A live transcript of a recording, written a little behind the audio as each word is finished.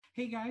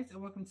Hey guys, and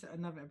welcome to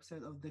another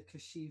episode of the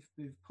Kashif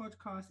Booth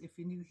podcast. If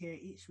you're new here,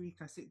 each week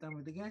I sit down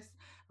with a guest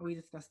and we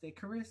discuss their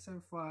career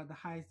so far, the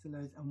highs, the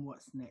lows, and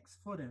what's next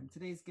for them.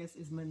 Today's guest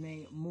is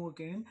Monet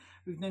Morgan.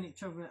 We've known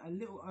each other a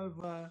little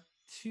over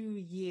 2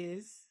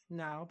 years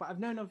now, but I've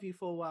known of you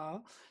for a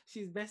while.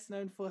 She's best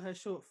known for her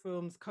short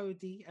films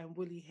Cody and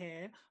Woolly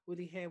Hair.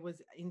 Woolly Hair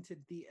was into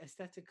the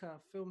Aesthetica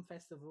Film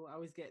Festival. I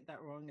always get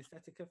that wrong.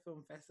 Aesthetica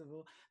Film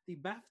Festival, the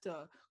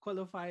BAFTA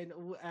qualifying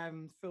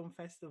film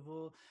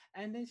festival,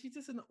 and then she's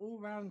just an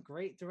all-round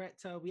great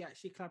director. We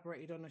actually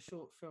collaborated on a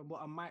short film,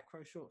 a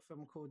micro short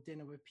film called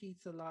Dinner with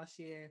Peter last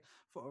year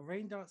for a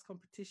rain dance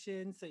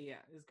competition. So yeah,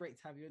 it's great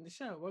to have you on the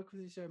show. Welcome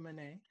to the show,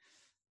 Monet.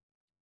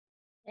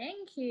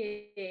 Thank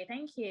you.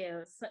 Thank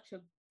you. Such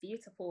a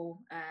beautiful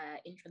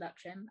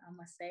introduction, I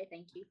must say.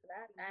 Thank you for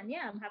that. And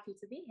yeah, I'm happy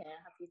to be here.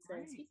 Happy to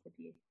Great. speak with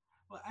you.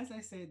 Well, as I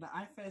said, that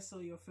I first saw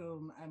your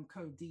film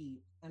Code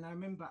D, and I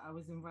remember I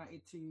was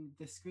invited to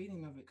the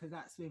screening of it because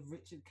that's with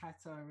Richard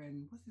Catter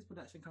and what's his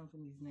production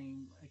company's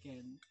name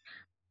again?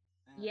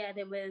 Yeah,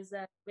 there was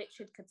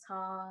Richard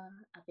Qatar,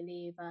 I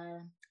believe.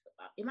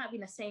 It might be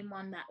the same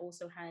one that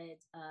also had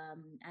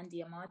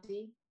Andy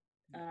Amadi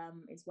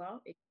as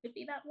well. It could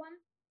be that one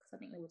because I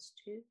think there was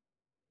two.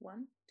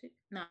 One, two.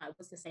 No, it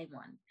was the same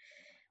one.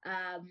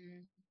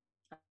 Um,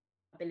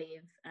 I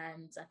believe.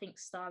 And I think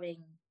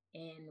starring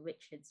in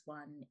Richard's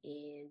one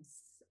is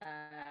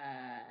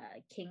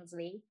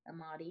Kingsley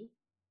Amadi,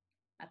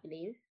 I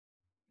believe.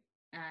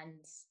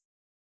 And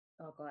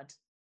oh God,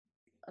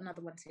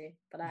 another one too.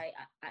 But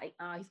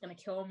he's gonna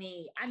kill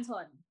me.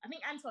 Anton. I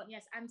think Anton.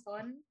 Yes,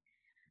 Anton.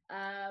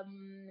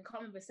 Can't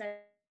remember his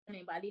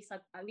surname, but at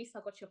least I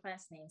got your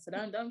first name. So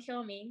don't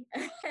kill me.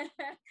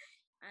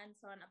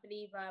 Anton. I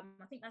believe.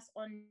 I think that's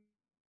On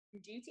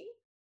Duty.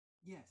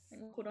 Yes. I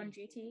think called On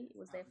Duty. It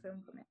was their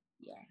film from it.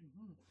 Yeah.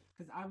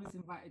 Because I was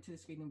invited to the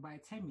screening by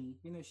Temi.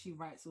 You know, she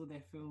writes all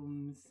their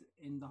films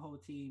in the whole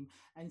team.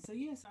 And so,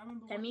 yes, I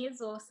remember. Temi is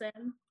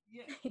awesome.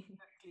 Yeah,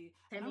 exactly.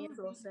 Temi is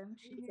awesome.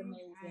 She's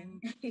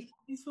amazing.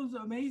 These films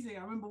are amazing.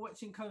 I remember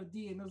watching Code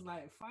D and it was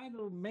like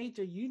final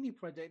major uni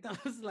project. I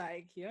was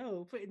like,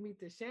 yo, putting me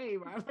to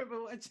shame. I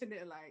remember watching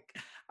it like,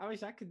 I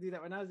wish I could do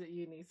that when I was at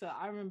uni. So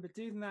I remember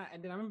doing that.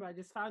 And then I remember I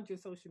just found your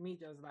social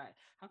media. I was like,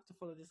 I have to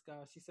follow this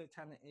girl. She's so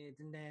talented.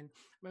 And then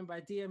I remember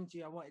I DM'd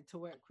you. I wanted to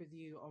work with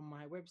you on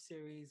my web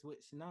series,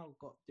 which now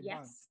got debunked.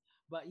 Yes.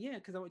 But yeah,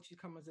 because I want you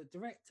to come as a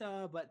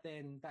director, but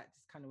then that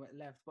just kind of went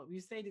left. But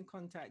we stayed in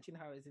contact, you know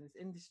how it is in this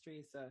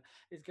industry. So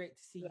it's great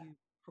to see you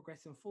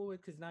progressing forward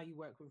because now you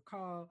work with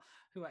Carl,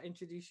 who I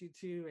introduced you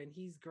to, and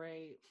he's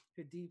great,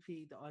 who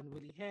DP'd on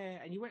Woolly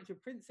Hair. And you worked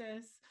with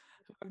Princess,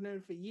 who I've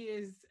known for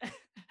years.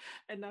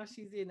 And now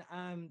she's in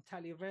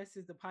Talia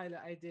Versus, the pilot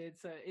I did.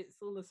 So it's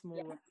all a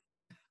small world.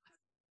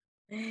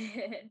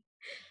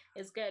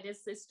 It's good.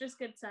 It's just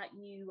good that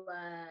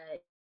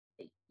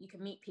you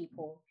can meet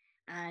people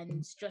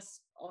and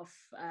just off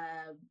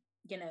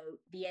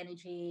the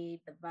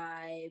energy, the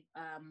vibe,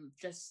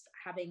 just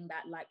having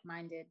that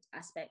like-minded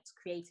aspect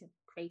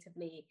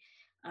creatively.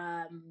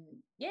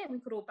 Yeah, we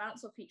could all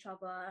bounce off each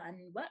other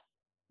and work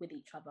with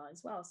each other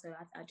as well. So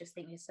I just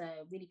think it's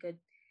a really good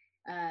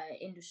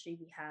industry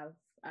we have.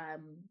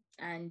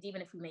 And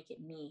even if we make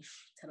it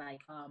niche to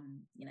like our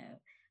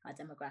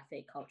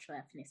demographic, culture,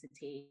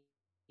 ethnicity,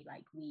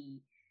 like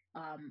we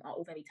are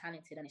all very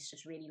talented, and it's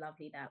just really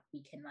lovely that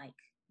we can like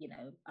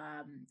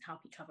help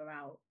each other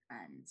out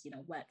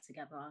and work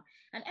together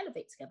and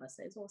elevate together.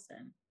 So it's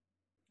awesome.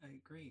 I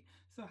agree.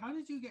 So how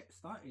did you get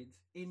started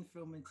in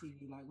film and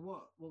TV? Like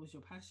what was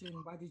your passion?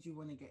 Why did you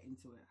want to get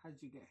into it? How did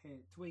you get here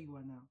to where you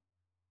are now?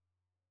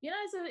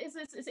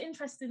 It's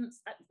interesting.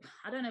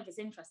 I don't know if it's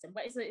interesting,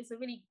 but it's a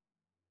really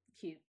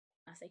cute.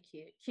 I say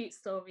cute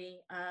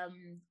story.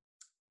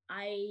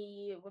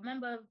 I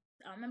remember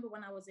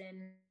when I was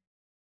in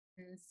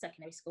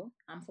secondary school.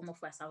 I'm from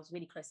Northwest. I was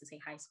really close to say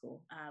high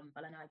school,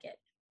 but I know I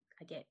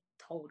get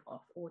told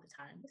off all the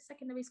time.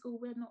 Secondary school,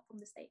 we're not from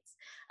the States.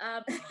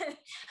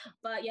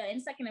 But yeah, in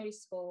secondary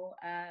school,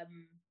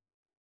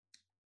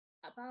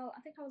 about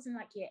I think I was in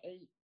like year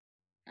 8,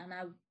 and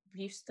I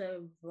used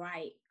to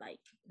write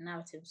like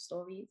narrative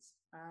stories.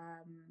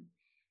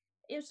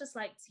 It was just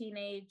like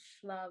teenage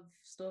love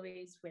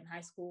stories in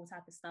high school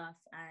type of stuff,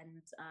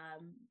 and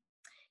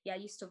yeah, I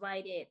used to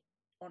write it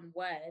on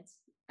words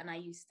and I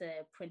used to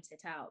print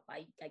it out.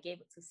 I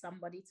gave it to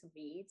somebody to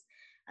read,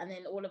 and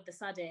then all of a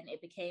sudden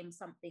it became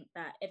something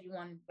that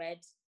everyone read,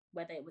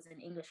 whether it was in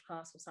English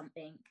class or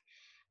something.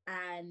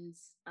 And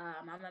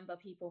I remember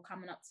people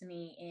coming up to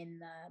me in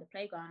the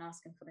playground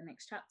asking for the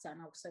next chapter,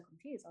 and I was so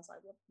confused. I was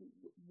like,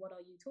 what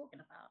are you talking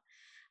about?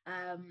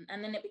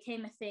 And then it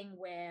became a thing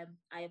where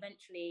I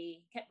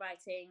eventually kept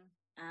writing,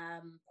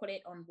 put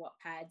it on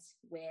Wattpad,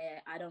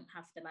 where I don't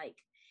have to like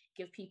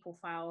give people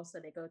files,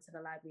 so they go to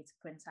the library to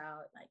print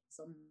out. Like it's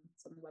on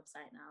the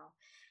website now.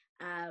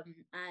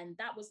 And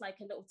that was like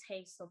a little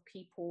taste of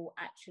people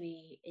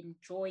actually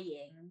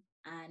enjoying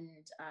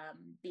and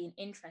being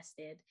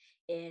interested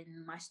in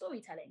my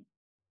storytelling.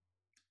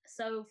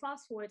 So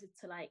fast forwarded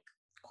to like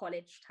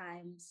college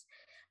times.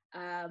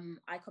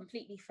 I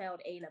completely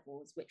failed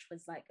A-levels, which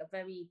was like a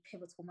very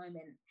pivotal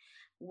moment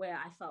where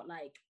I felt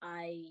like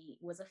I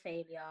was a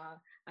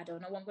failure. I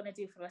don't know what I'm going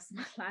to do for the rest of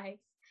my life.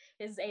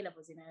 It's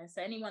A-levels, you know.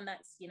 So anyone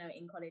that's, you know,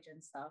 in college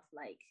and stuff,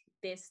 like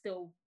there's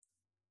still,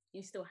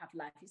 you still have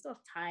life, you still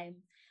have time,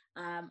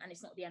 and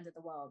it's not the end of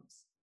the world.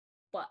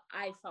 But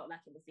I felt like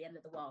it was the end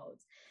of the world.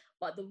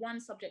 But the one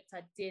subject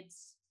I did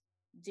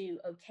do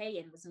okay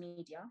in was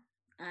media.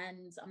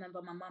 And I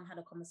remember my mum had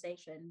a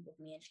conversation with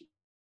me and she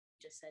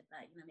just said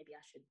that, you know, maybe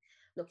I should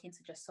look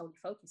into just solely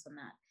focus on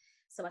that.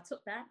 So I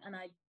took that and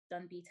I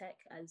done BTEC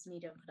as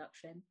media and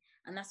production.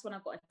 And that's when I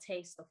got a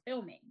taste of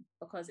filming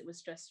because it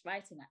was just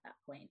writing at that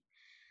point.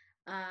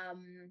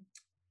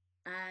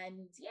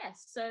 And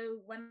yes, so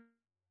when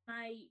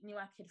I knew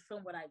I could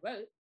film what I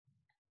wrote,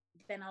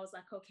 then I was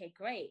like, okay,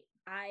 great.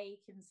 I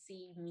can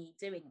see me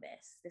doing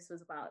this. This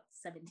was about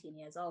 17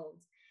 years old.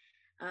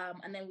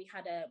 And then we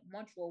had a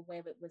module where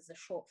it was a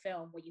short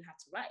film where you had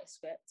to write a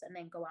script and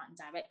then go out and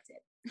direct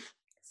it.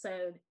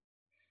 So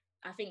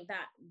I think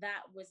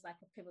that was like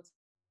a pivotal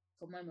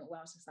moment where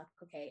I was just like,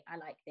 okay, I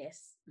like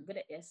this. I'm good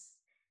at this.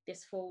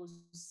 This feels,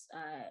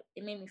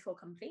 it made me feel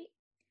complete.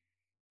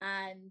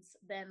 And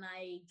then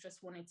I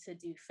just wanted to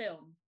do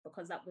film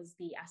because that was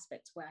the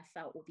aspect where I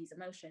felt all these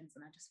emotions.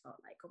 And I just felt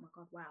like, oh my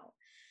God, wow.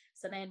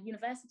 So then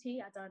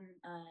university, I done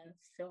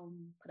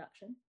film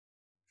production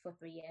for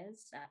 3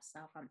 years at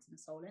Southampton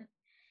Solent.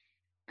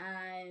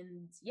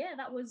 And yeah,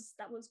 that was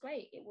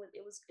great. It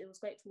was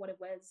great for what it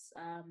was.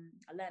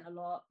 I learned a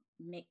lot,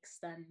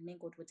 mixed and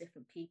mingled with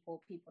different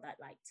people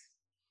that liked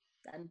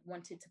and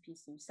wanted to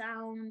pursue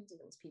sound.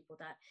 There was people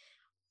that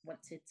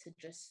wanted to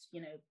just,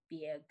 you know,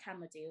 be a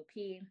camera DOP.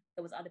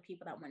 There was other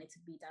people that wanted to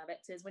be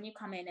directors. When you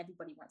come in,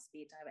 everybody wants to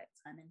be a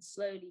director, and then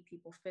slowly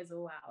people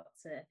fizzle out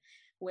to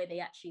where they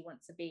actually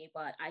want to be.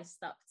 But I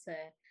stuck to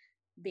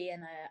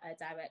being a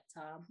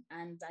director,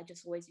 and I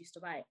just always used to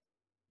write.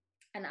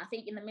 And I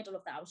think in the middle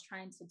of that, I was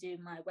trying to do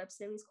my web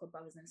series called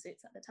Brothers in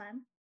Suits at the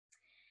time.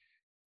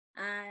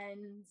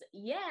 And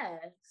yeah,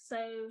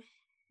 so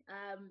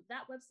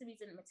that web series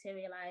didn't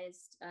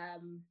materialize.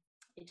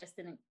 It just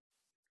didn't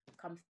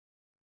come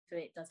through.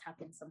 It does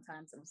happen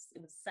sometimes.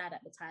 It was sad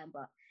at the time,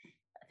 but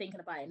thinking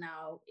about it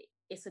now,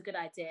 it's a good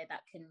idea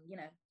that can, you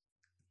know,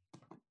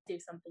 do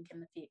something in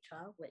the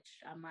future, which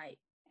I might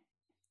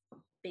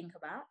think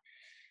about.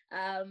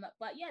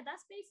 But yeah,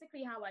 that's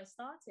basically how I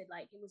started.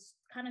 Like, it was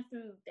kind of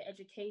through the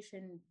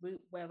education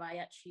route where I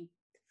actually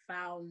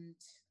found,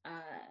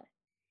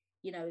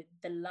 you know,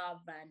 the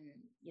love and,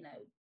 you know,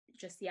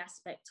 just the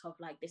aspect of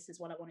like, this is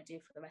what I want to do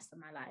for the rest of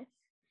my life.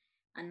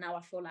 And now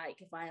I feel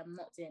like if I am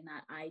not doing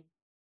that, I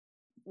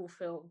will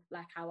feel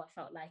like how I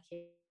felt like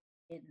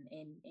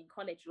in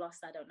college,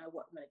 lost. I don't know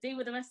what I'm going to do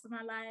with the rest of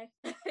my life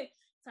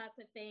type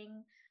of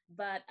thing.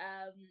 But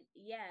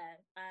yeah,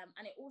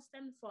 and it all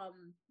stemmed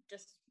from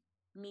just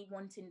me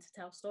wanting to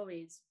tell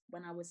stories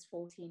when I was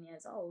 14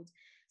 years old.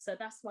 So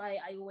that's why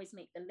I always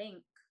make the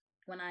link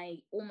when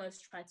I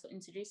almost try to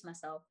introduce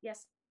myself.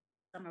 Yes,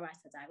 I'm a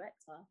writer,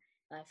 director,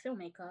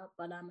 filmmaker,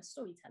 but I'm a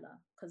storyteller,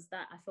 because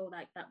that, I feel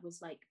like that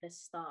was like the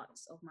start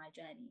of my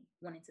journey,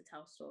 wanting to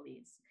tell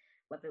stories,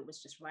 whether it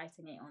was just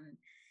writing it on,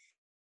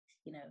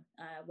 you know,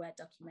 Word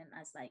document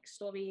as like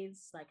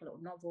stories, like a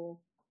little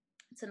novel,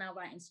 to now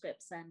writing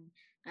scripts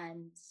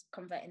and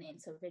converting it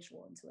into a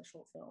visual, into a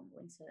short film,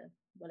 or into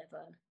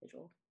whatever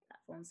visual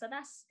platform. So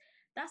that's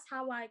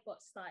how I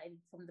got started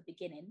from the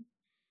beginning.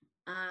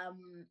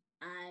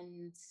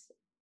 And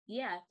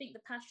yeah, I think the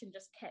passion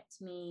just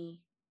kept me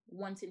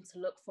wanting to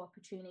look for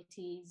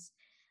opportunities.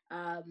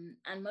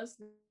 And most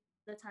of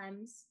the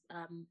times,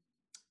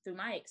 through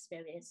my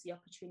experience, the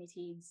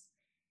opportunities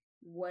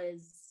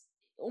was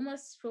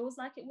almost feels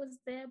like it was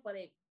there, but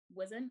it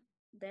wasn't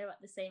there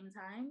at the same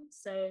time.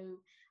 So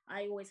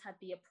I always had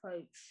the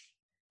approach,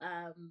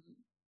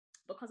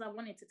 because I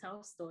wanted to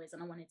tell stories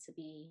and I wanted to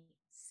be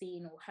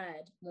seen or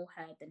heard, more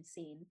heard than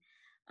seen,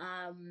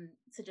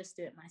 to just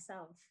do it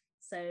myself.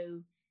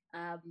 So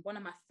one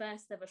of my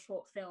first ever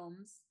short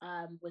films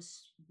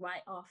was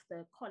right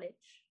after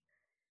college,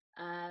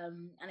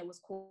 and it was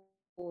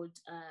called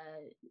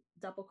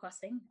Double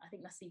Crossing. I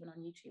think that's even on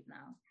YouTube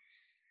now.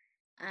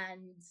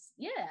 And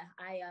yeah,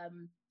 I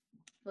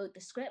wrote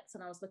the script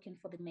and I was looking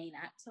for the main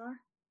actor.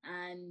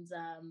 And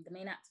the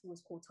main actor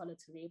was called Tolo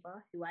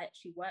Tariba, who I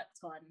actually worked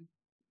on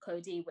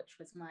Cody, which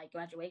was my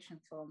graduation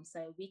film.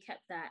 So we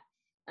kept that,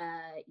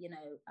 you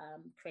know,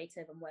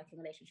 creative and working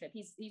relationship.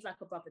 He's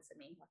like a brother to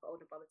me, like an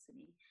older brother to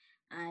me.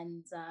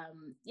 And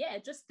yeah,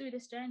 just through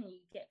this journey, you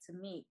get to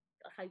meet,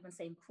 like I've been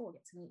saying before,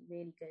 get to meet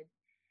really good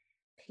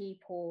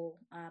people.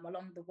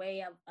 Along the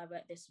way, I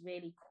met this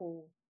really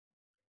cool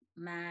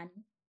man.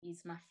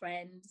 He's my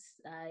friend.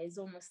 He's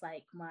almost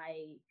like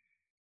my,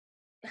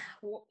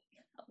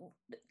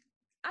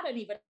 I don't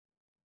even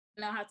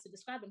know how to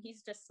describe him.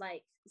 He's just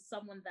like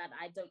someone that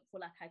I don't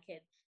feel like I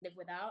could live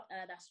without.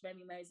 That's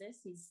Remy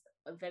Moses. He's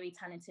a very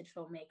talented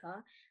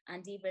filmmaker.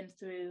 And even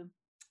through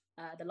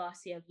the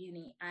last year of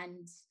uni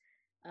and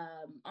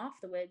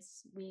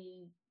afterwards,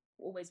 we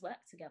always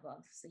worked together.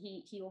 So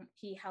he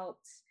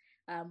helped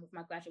with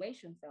my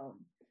graduation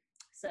film.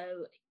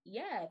 So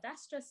yeah,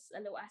 that's just a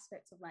little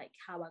aspect of like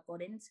how I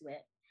got into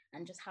it,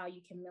 and just how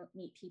you can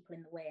meet people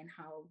in the way, and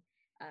how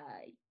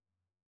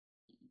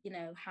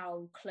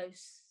how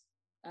close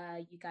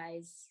you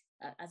guys,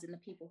 as in the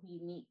people who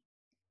you meet,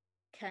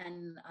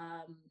 can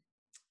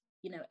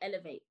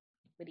elevate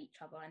with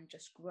each other and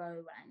just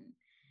grow and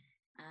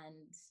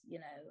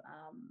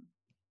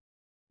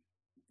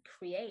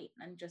create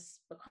and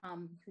just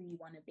become who you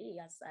want to be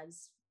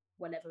as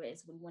whatever it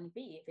is you want to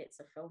be, if it's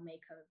a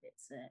filmmaker, if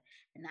it's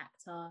an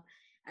actor,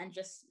 and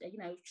just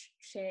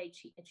share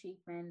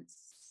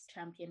achievements,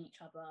 champion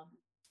each other,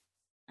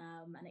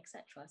 and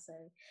etc. So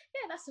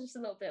yeah, that's just a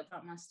little bit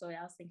about my story.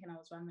 I was thinking I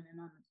was rambling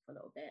on for a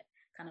little bit,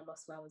 kind of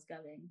lost where I was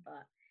going,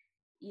 but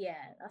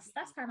yeah,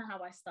 that's kind of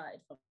how I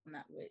started from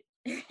that route.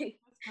 That's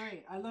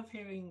great. I love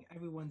hearing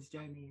everyone's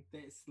journey.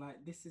 It's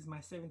like, this is my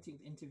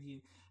 17th interview,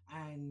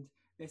 and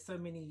there's so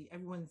many,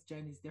 everyone's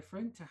journey is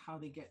different to how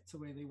they get to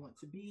where they want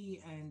to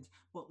be and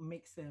what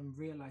makes them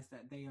realize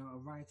that they are a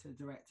writer,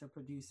 director,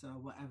 producer,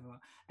 whatever.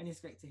 And it's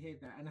great to hear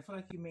that. And I feel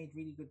like you made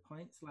really good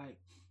points, like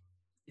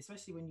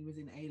especially when you was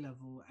in A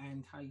level,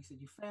 and how you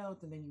said you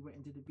failed and then you went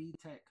into the B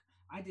Tech.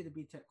 I did a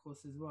B Tech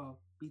course as well,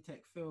 B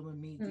Tech film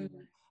and media.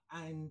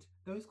 And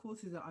those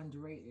courses are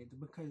underrated,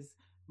 because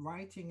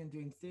writing and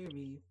doing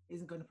theory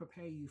isn't going to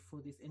prepare you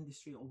for this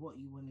industry or what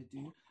you want to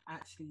do.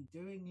 Actually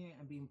doing it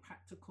and being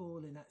practical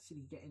and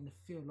actually getting the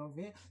feel of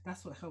it,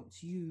 that's what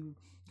helps you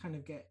kind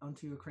of get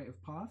onto your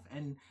creative path.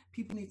 And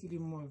people need to do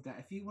more of that.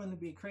 If you want to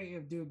be a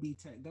creative, do a B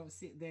Tech. Don't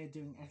sit there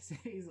doing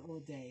essays all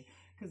day,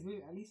 because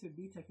at least with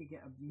B Tech you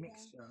get a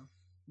mixture,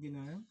 you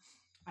know.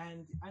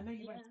 And I know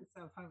you went to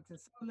Southampton.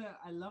 So look,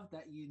 I love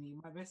that uni.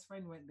 My best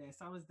friend went there,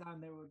 so I was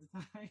down there all the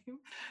time.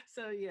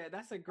 So yeah,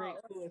 that's a great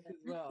course as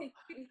well.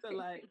 So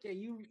like, yeah,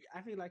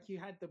 I feel like you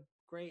had the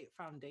great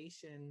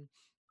foundation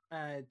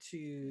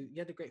you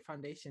had a great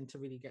foundation to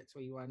really get to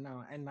where you are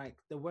now. And like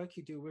the work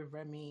you do with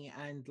Remy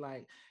and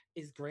like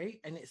is great.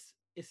 And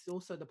it's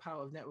also the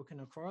power of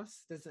networking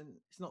across. It's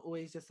not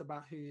always just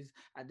about who's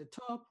at the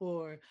top,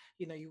 or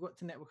you got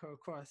to network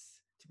across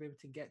to be able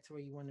to get to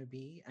where you want to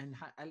be, and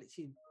I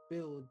literally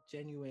build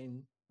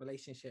genuine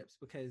relationships,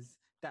 because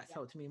that's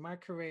helped me in my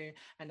career,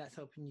 and that's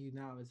helping you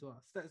now as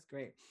well. So that's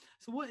great.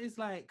 So what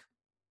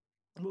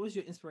was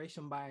your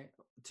inspiration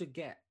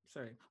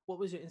what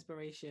was your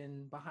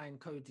inspiration behind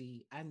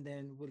Cody and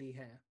then Woolly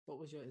Hair? What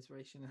was your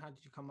inspiration, and how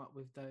did you come up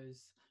with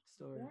those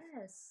stories?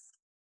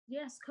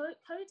 Yes,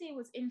 Cody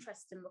was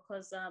interesting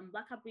because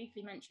like I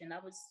briefly mentioned, I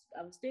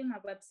was doing my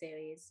web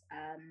series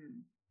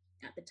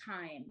at the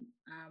time,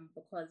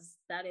 because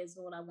that is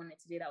all I wanted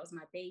to do. That was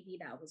my baby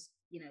that was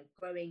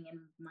growing in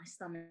my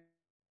stomach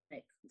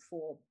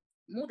for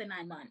more than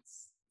 9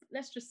 months.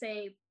 Let's just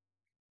say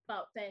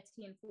about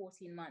 13,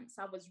 14 months.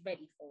 I was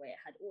ready for it.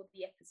 I had all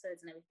the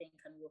episodes and everything,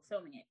 and we were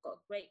filming it. Got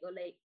a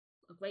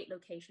great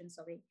location,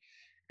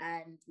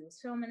 and we was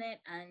filming it,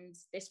 and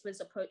this was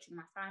approaching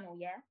my final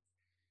year.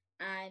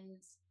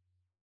 And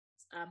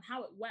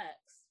how it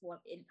works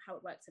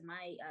in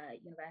my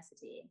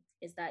university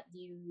is that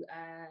you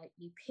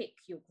pick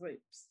your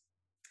groups.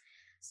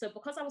 So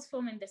because I was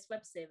filming this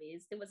web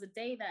series, there was a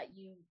day that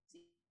you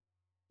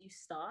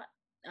start,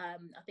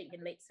 I think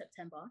in late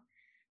September,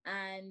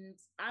 and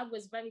I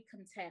was very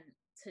content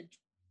to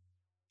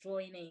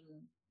joining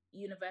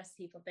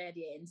university for third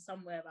year in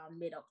somewhere around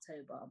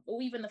mid-October,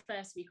 or even the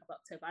first week of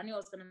October. I knew I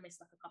was going to miss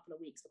like a couple of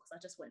weeks because I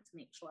just wanted to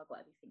make sure I got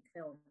everything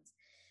filmed.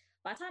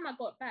 By the time I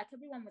got back,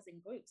 everyone was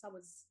in groups. I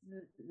was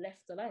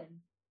left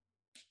alone,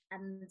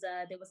 and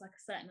there was like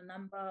a certain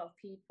number of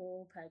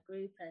people per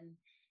group, and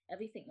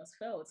everything was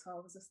filled. So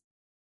I was just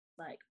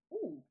like,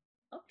 "Ooh,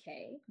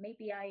 okay,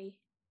 maybe I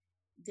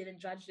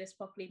didn't judge this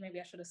properly. Maybe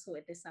I should have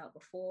sorted this out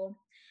before."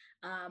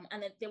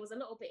 And then there was a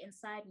little bit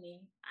inside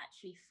me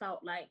actually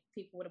felt like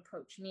people would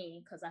approach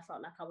me because I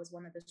felt like I was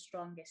one of the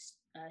strongest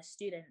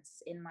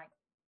students in my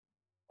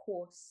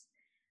course,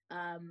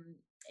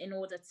 in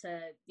order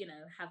to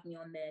have me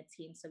on their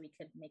team so we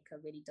could make a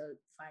really dope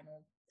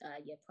final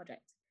year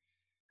project.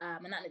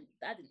 And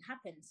that didn't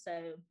happen,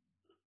 so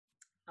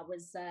I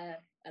was a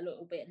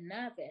little bit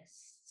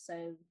nervous.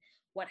 So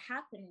what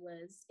happened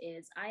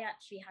is I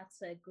actually had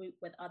to group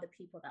with other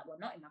people that were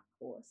not in my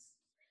course,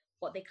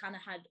 but they kind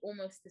of had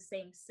almost the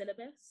same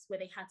syllabus where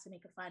they had to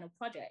make a final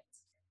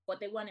project, but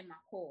they weren't in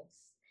my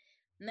course.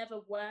 Never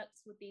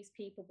worked with these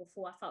people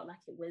before. I felt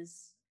like it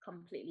was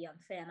completely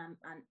unfair,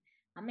 and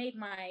I made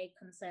my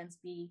concerns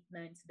be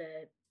known to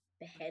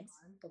the head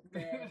of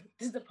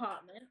the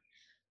department.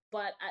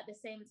 But at the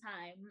same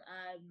time,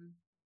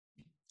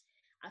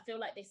 I feel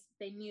like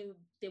they knew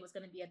there was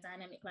going to be a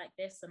dynamic like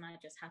this, and I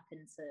just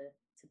happened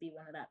to be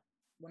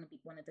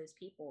one of those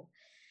people.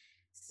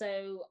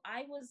 So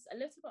I was a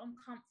little bit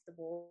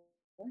uncomfortable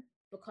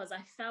because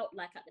I felt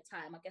like at the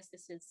time, I guess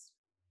this is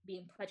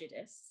being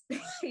prejudiced,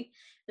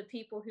 the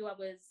people who I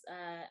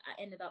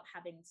ended up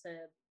having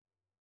to,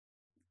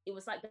 it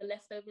was like the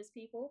leftovers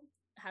people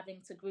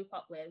having to group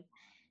up with,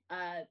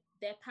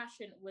 their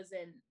passion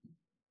wasn't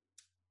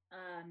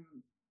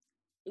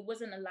it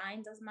wasn't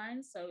aligned as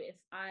mine. So if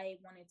I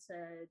wanted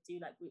to do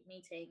like group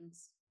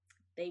meetings,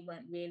 they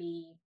weren't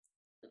really,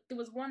 there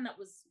was one that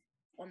was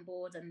on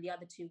board and the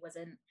other two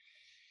wasn't.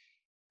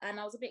 And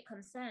I was a bit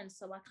concerned.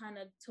 So I kind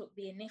of took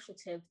the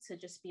initiative to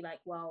just be like,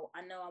 well,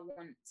 I know I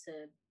want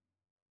to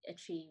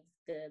achieve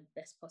the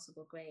best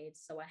possible grade.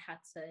 So I had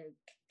to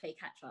play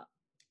catch up.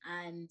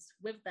 And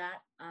with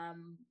that,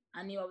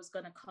 I knew I was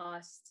going to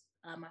cast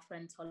my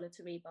friend Tola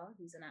Tariba,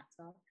 who's an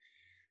actor.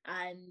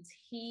 And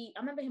I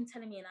remember him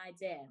telling me an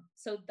idea.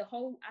 So the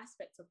whole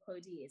aspect of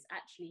Cody is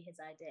actually his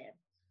idea.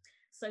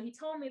 So he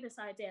told me this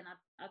idea, and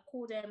I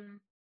called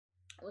him.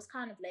 It was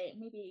kind of late,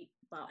 maybe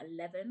about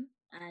 11,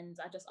 and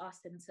I just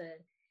asked him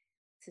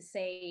to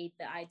say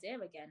the idea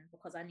again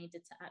because I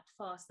needed to act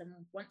fast.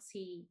 And once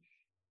he,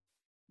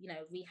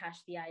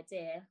 rehashed the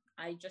idea,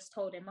 I just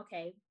told him,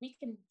 okay, we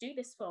can do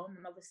this film,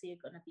 and obviously you're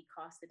going to be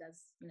casted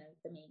as,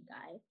 the main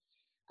guy.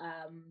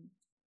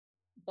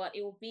 But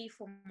it will be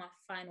for my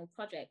final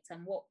project.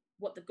 And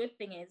what the good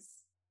thing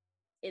is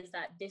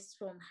that this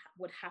film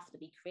would have to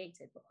be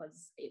created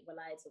because it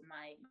relies on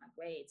my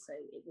grade, so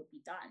it would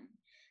be done.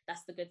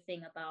 That's the good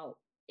thing about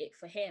it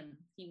for him.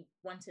 He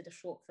wanted a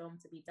short film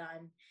to be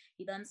done.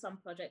 He done some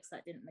projects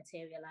that didn't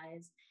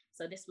materialize,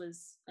 so this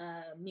was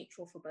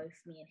mutual for both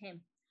me and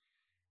him.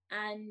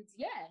 And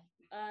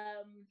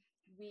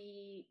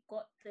we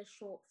got the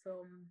short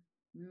film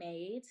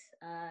made.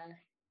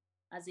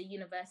 As a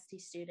university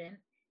student,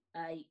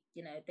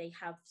 they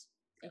have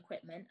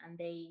equipment, and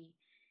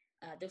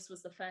this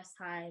was the first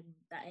time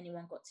that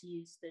anyone got to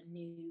use the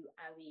new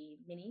Arri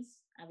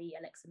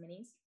Alexa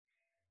minis.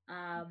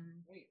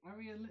 Wait,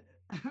 Arri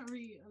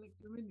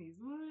Alexa minis?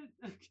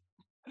 What?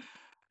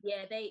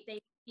 Yeah, the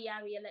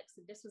Arri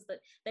Alexa.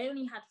 They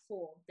only had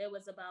 4. There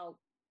was about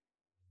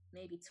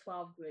maybe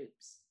 12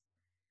 groups.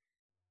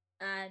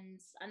 And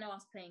I know I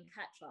was playing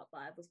catch up,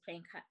 but I was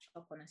playing catch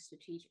up on a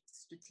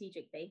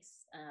strategic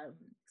base.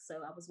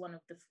 So I was one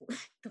of the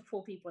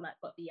 4 people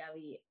that got the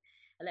Arri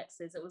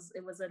Alexas.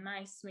 It was a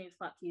nice smooth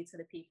fuck you to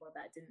the people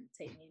that didn't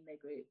take me in their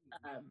group.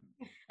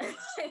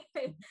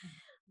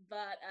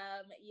 But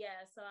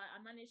so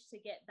I managed to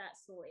get that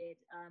sorted.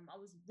 I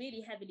was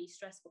really heavily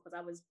stressed because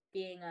I was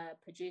being a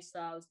producer,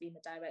 I was being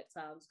the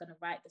director, I was going to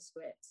write the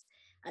script,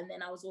 and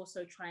then I was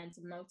also trying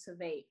to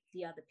motivate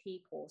the other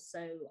people.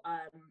 So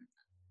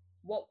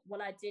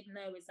what I did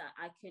know is that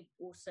I could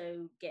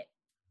also get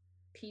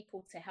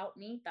people to help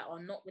me that are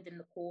not within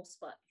the course,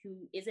 but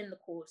who is in the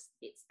course.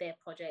 It's their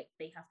project,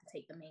 they have to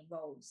take the main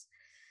roles.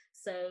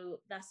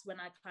 So that's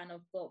when I kind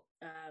of got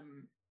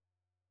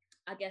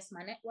I guess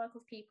my network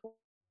of people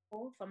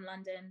from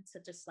London to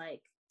just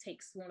like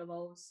take smaller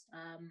roles.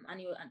 I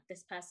knew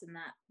this person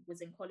that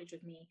was in college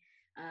with me,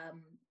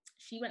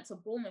 she went to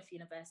Bournemouth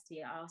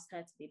University. I asked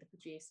her to be the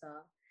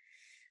producer,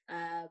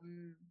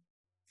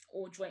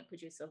 or joint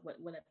producer,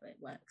 whatever it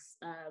works.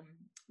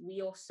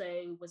 We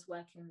also was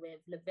working with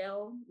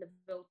Laville. I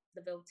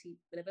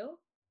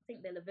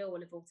think they're Laville or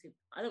Laville too.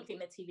 I don't think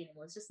they're TV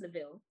anymore. It's just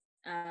Laville.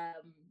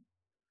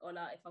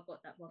 Ola, if I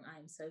got that wrong,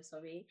 I'm so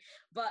sorry.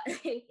 But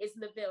it's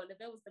Laville.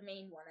 Laville was the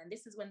main one, and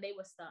this is when they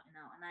were starting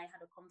out. And I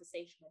had a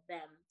conversation with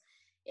them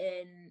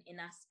in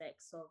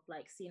aspects of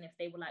like seeing if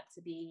they would like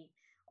to be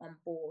on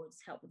board,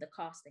 help with the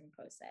casting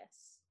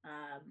process,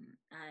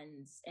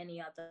 and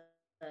any other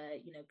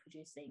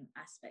producing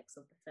aspects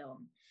of the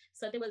film.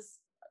 So there was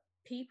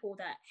people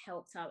that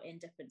helped out in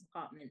different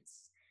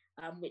departments,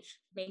 which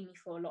made me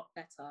feel a lot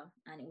better,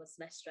 and it was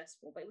less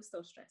stressful, but it was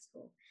still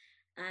stressful.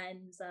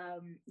 And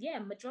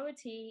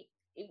majority,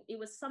 it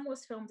was, some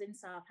was filmed in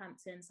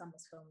Southampton, some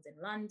was filmed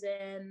in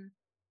London.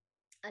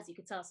 As you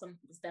could tell, some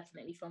was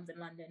definitely filmed in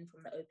London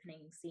from the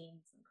opening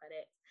scenes and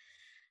credits.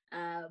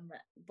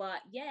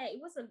 But yeah, it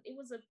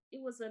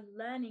was a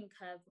learning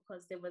curve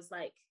because there was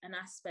like an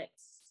aspect,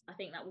 I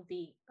think that would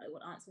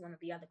answer one of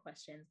the other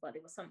questions, but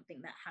there was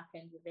something that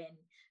happened within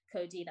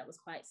Cody that was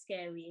quite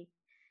scary.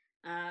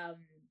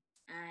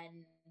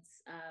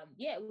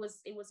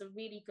 It was a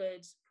really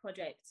good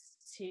project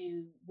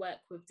to work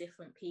with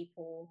different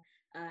people.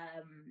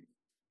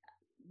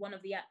 One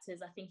of the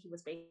actors, I think he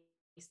was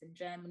based in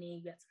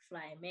Germany. We had to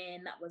fly him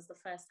in. That was the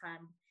first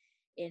time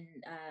in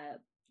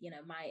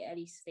my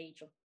early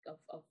stage of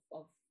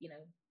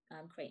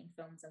creating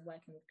films and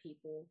working with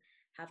people,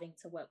 having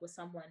to work with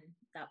someone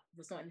that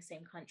was not in the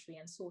same country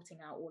and sorting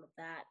out all of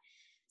that.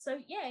 So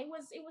yeah, it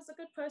was a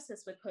good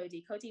process with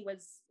Cody. Cody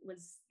was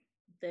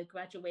the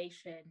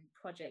graduation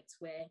project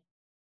where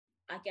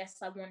I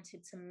guess I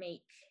wanted to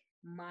make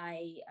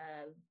my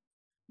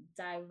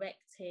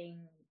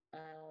directing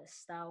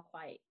style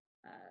quite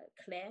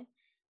clear.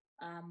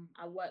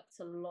 I worked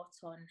a lot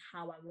on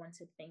how I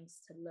wanted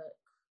things to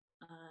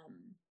look,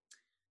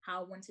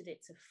 how I wanted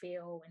it to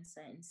feel in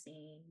certain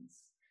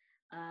scenes.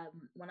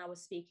 When I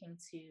was speaking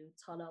to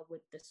Tola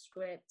with the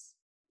script,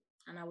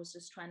 and I was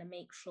just trying to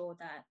make sure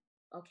that,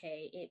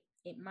 okay,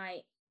 it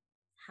might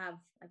have,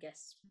 I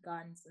guess,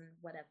 guns and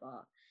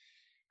whatever,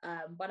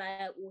 but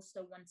I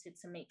also wanted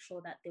to make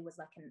sure that there was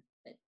like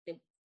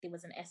there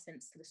was an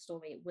essence to the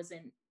story. It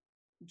wasn't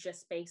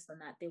just based on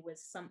that. There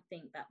was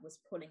something that was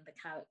pulling the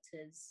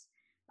characters,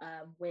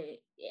 where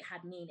it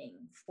had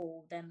meaning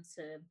for them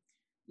to,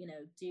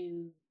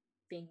 do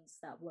things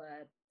that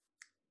were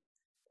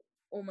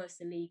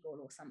almost illegal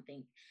or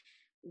something,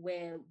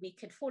 where we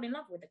could fall in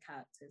love with the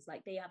characters.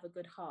 Like, they have a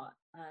good heart.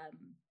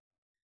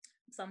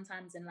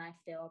 Sometimes in life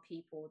there are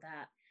people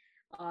that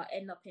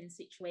end up in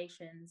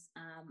situations,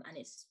 and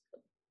it's,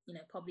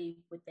 probably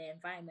with their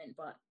environment,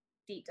 but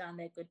deep down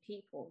they're good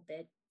people.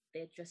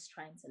 They're just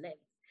trying to live.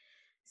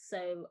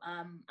 So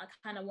I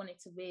kind of wanted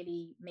to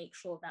really make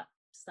sure that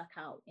stuck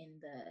out in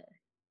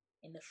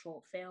the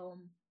short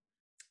film,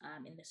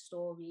 in the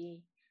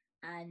story,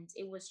 and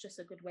it was just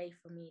a good way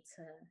for me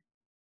to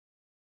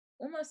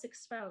almost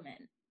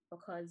experiment,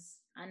 because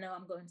I know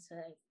I'm going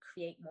to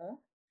create more.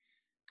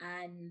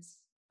 And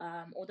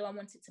although I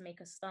wanted to make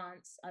a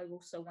stance, I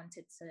also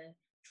wanted to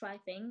try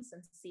things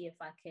and see if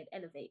I could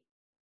elevate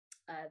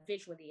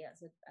visually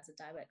as a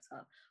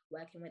director,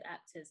 working with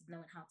actors,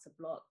 knowing how to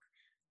block,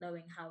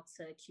 knowing how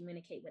to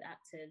communicate with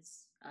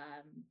actors,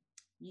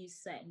 use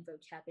certain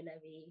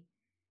vocabulary,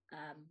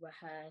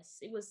 rehearse.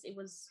 It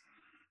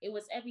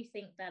was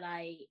everything that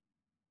I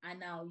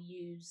now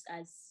use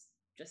as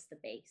just the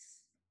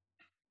base,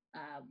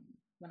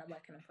 when I'm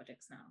working on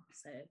projects now.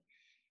 So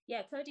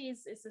yeah, Cody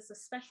is just a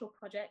special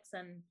project,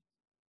 and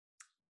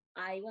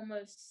I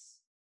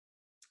almost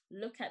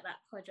look at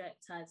that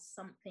project as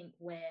something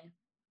where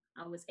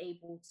I was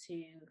able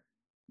to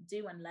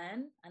do and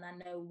learn, and I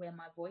know where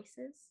my voice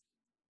is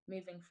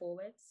moving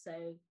forward.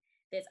 So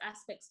there's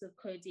aspects of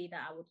Cody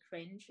that I would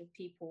cringe if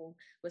people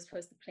were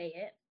supposed to play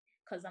it,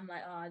 because I'm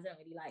like, oh, I don't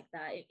really like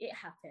that. It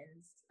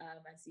happens,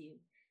 as you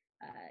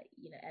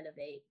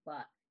elevate.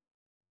 But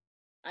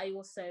I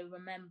also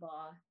remember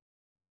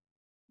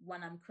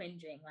when I'm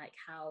cringing, like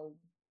how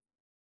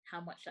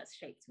much that's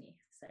shaped me.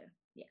 So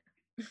yeah.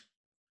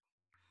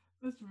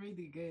 That's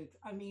really good.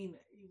 I mean,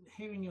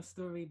 hearing your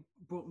story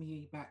brought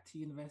me back to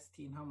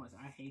university and how much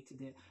I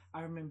hated it.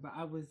 I remember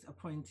I was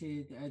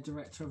appointed a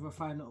director of a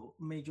final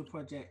major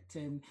project,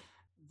 and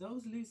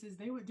those losers,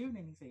 they weren't doing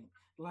anything.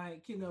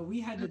 Like,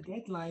 we had a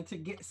deadline to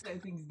get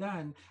certain things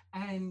done,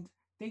 and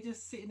they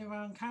just sitting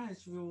around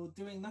casual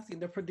doing nothing.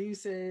 The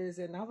producers,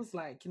 and I was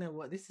like, you know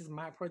what, this is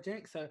my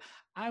project, so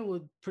I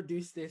would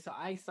produce this. So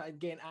I started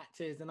getting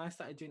actors and I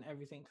started doing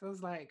everything, because I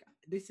was like,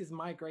 this is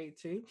my grade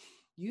too.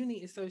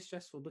 Uni is so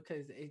stressful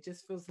because it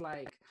just feels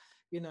like,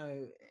 you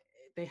know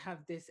they have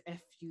this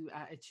fu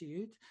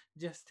attitude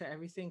just to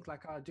everything,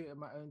 like I'll do it at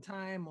my own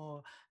time,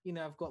 or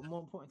I've got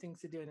more important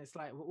things to do, and it's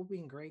like we're all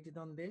being graded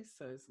on this,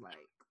 so it's like,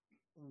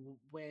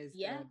 where's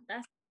Yeah,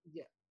 the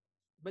yeah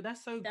but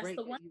that's so that's great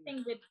the that one you.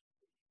 thing with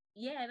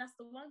that's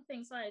the one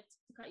thing, sorry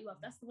to cut you off,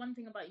 that's the one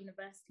thing about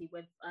university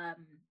with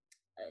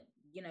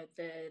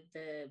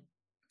the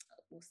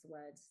what's the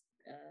word,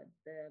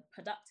 the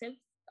productive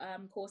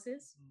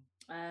courses.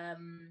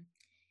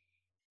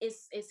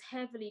 It's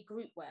heavily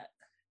group work,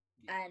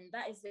 and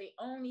that is the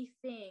only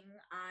thing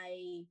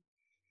I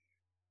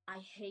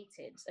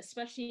hated,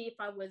 especially if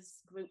I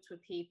was grouped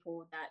with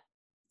people that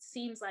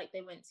seems like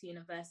they went to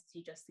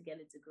university just to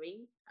get a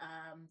degree.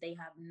 They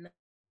have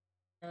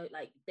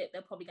like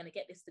they're probably going to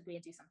get this degree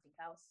and do something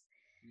else.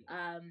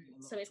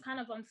 So it's kind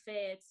of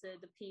unfair to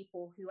the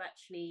people who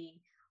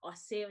actually are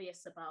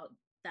serious about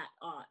that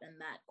art and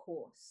that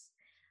course.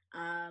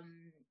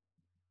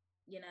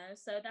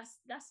 So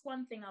that's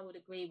one thing I would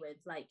agree with,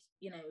 like,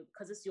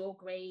 because it's your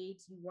grade,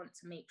 you want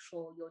to make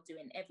sure you're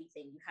doing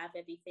everything, you have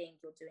everything,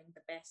 you're doing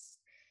the best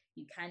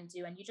you can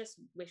do, and you just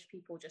wish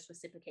people just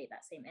reciprocate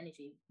that same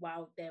energy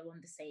while they're on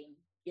the same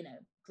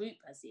group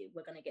as you.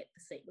 We're going to get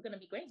the same, we're going to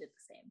be graded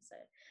the same. So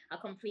I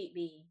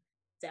completely,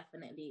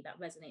 definitely, that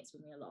resonates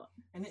with me a lot.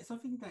 And it's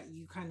something that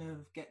you kind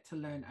of get to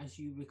learn as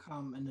you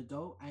become an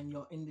adult and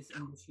you're in this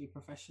industry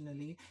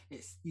professionally.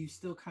 It's you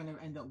still kind of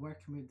end up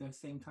working with those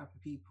same type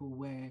of people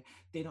where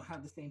they don't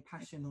have the same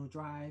passion or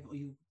drive, or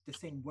you the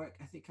same work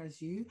ethic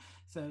as you.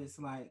 So it's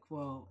like,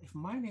 well, if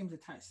my name's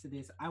attached to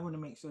this, I want to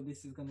make sure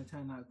this is going to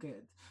turn out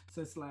good.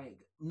 So it's like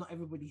not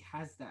everybody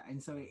has that,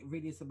 and so it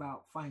really is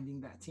about finding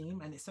that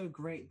team. And it's so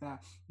great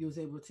that you was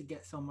able to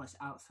get so much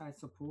outside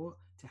support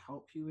to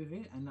help you with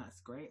it, and that's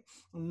great.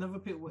 Another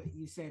bit what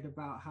you said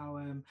about how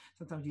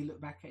sometimes you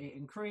look back at it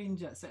and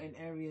cringe at certain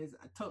areas.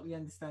 I totally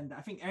understand that.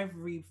 I think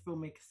every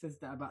filmmaker says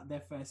that about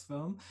their first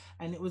film,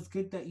 and it was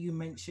good that you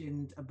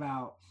mentioned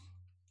about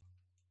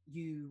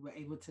you were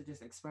able to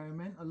just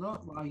experiment a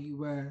lot while you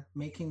were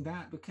making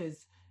that,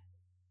 because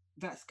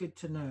that's good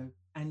to know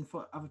and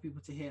for other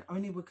people to hear,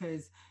 only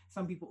because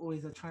some people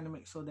always are trying to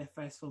make sure their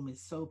first film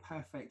is so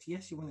perfect.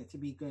 Yes, you want it to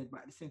be good,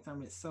 but at the same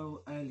time it's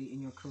so early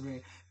in your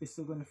career, you're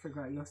still going to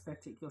figure out your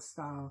aesthetic, your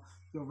style,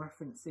 your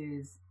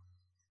references,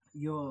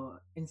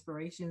 your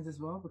inspirations as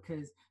well,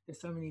 because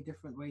there's so many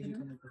different ways you're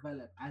going to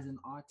develop as an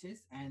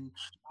artist, and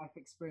life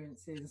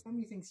experiences and so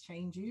many things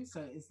change you.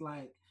 So it's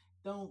like,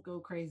 don't go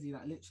crazy,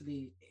 like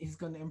literally it's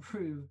going to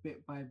improve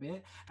bit by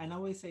bit. And I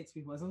always say to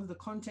people, as long as the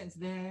content's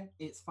there,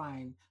 it's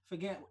fine,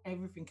 forget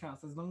everything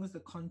else. As long as the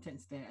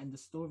content's there and the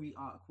story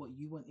arc, what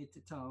you wanted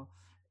to tell,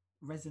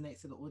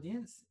 resonates to the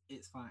audience,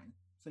 it's fine.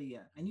 So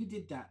yeah, and you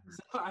did that.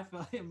 So I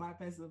felt, in my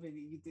personal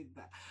opinion, you did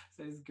that.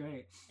 So it's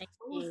great. Thank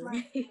So what was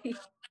like you.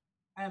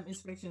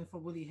 inspiration for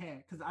woolly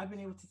hair? Because I've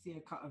been able to see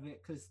a cut of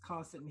it because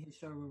Carl sent me his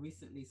showreel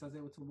recently, so I was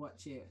able to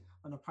watch it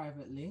on a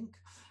private link,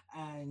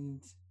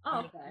 and Oh, I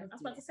okay. I loved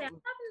was about it. to say I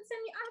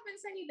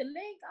haven't sent you the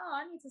link. Oh,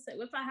 I need to say,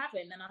 if I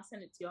haven't, then I'll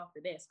send it to you after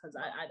this, because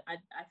I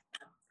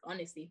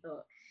honestly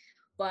thought.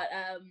 But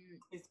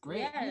It's great.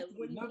 yeah, Honestly,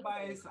 Woody no Hair.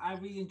 bias. I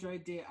really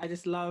enjoyed it. I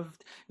just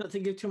loved, not to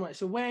give too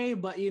much away,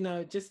 but you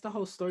know, just the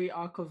whole story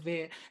arc of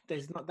it.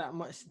 There's not that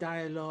much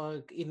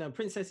dialogue. You know,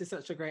 Princess is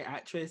such a great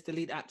actress, the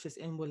lead actress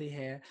in Woolly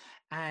Hair,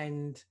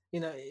 and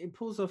you know, it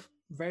pulls off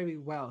very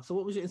well. So,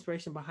 what was your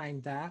inspiration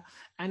behind that?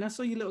 And I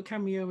saw your little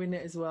cameo in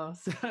it as well.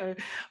 So,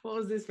 what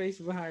was the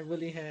inspiration behind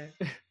Woolly Hair?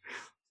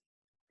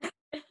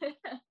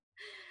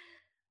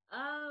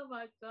 Oh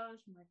my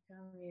gosh, my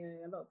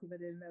cameo. A lot of people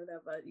didn't know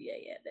that, but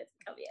yeah, there's a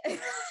cameo.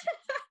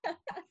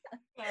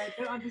 Yeah, I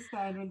don't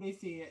understand when they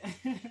see it.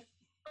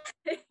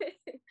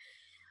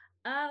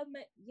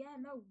 yeah,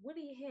 no,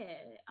 Woody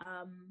Hair.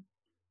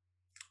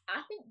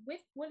 I think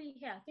with Woolly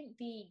Hair, I think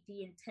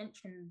the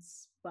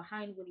intentions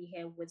behind Woolly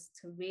Hair was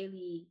to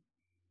really,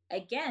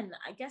 again,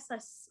 I guess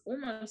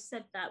almost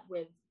said that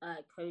with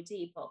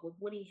Cody, but with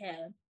Woolly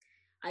Hair,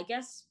 I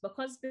guess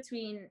because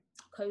between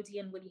Cody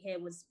and Woolly Hair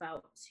was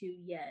about 2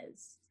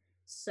 years,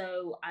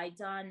 so I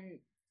done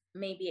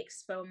maybe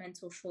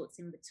experimental shorts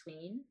in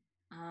between.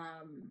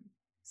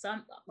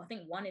 Some, I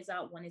think one is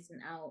out, one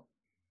isn't out.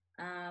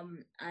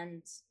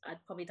 And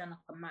I'd probably done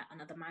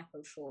another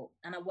micro short,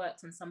 and I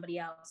worked on somebody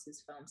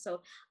else's film.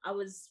 So I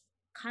was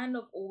kind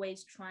of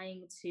always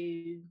trying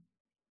to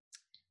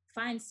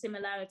find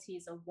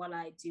similarities of what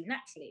I do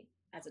naturally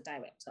as a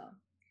director.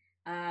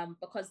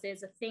 Because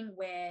there's a thing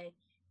where,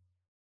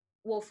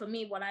 well, for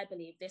me, what I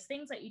believe, there's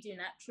things that you do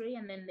naturally,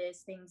 and then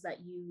there's things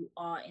that you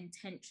are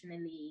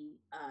intentionally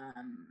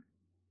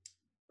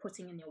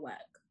putting in your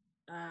work.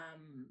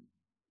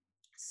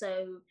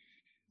 So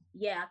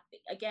yeah,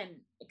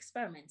 again,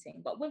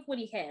 experimenting. But with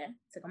Woody Hair,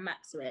 to come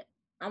back to it,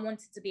 I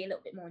wanted to be a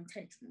little bit more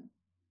intentional.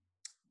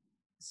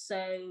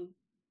 So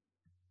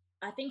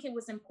I think it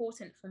was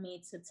important for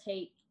me to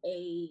take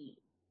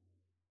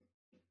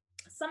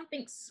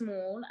something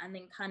small and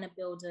then kind of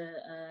build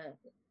a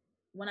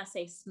when I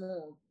say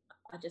small,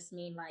 I just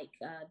mean like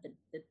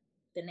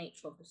the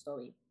nature of the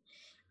story.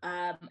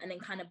 And then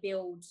kind of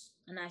build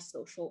a nice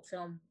little short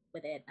film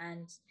with it.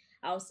 And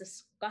I was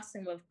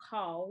discussing with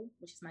Carl,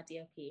 which is my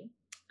DOP,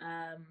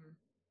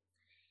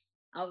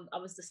 I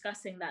was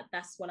discussing that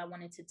that's what I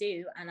wanted to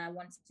do, and I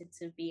wanted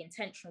to be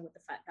intentional with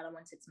the fact that I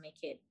wanted to make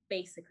it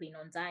basically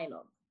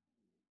non-dialogue.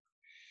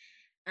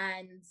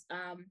 And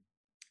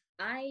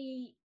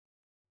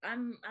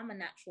I'm a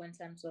natural in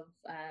terms of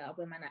I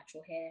wear my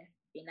natural hair,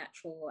 be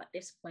natural at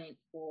this point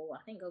for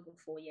I think over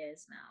 4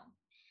 years now.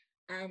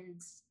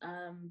 And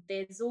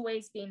there's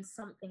always been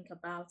something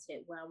about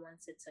it where I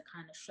wanted to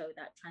kind of show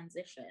that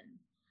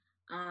transition.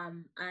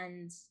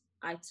 And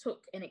I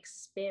took an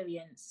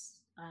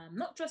experience,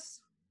 not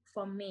just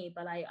from me,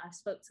 but I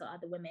spoke to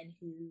other women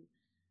who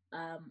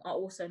are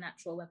also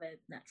natural, whether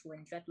natural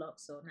in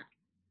dreadlocks or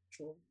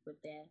natural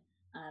with their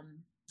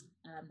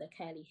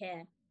curly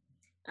hair.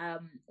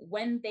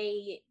 When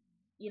they,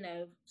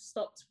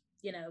 stopped,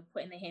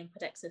 putting their hair in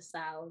protective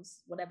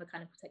styles, whatever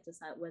kind of protective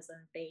style it was,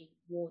 and they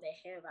wore their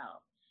hair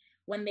out.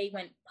 When they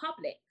went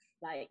public,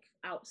 like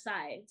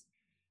outside,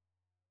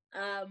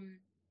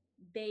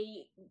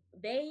 they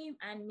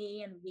and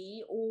me and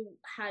we all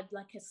had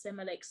like a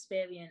similar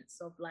experience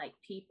of like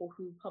people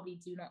who probably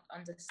do not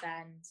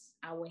understand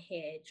our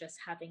hair just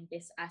having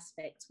this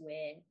aspect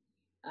where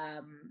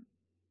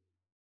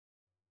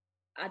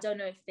I don't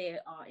know if they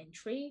are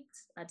intrigued,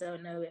 I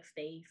don't know if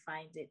they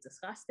find it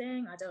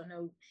disgusting, I don't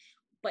know,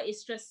 but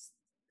it's just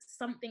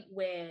something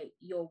where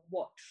you're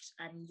watched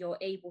and you're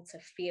able to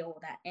feel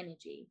that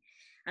energy.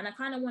 And I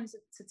kind of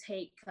wanted to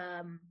take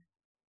that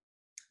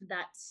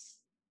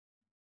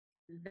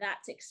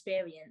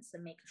experience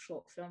and make a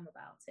short film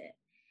about it.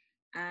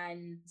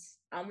 And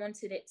I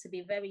wanted it to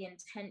be very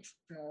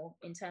intentional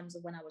in terms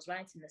of when I was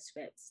writing the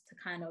scripts to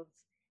kind of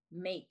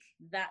make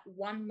that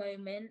one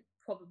moment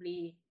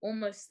probably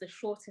almost the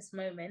shortest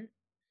moment,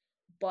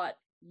 but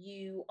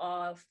you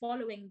are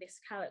following this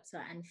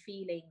character and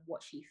feeling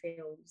what she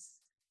feels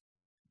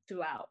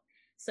throughout.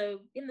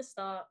 So in the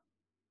start,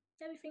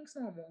 everything's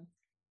normal.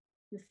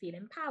 You feel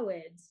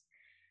empowered.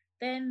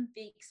 Then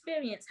the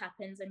experience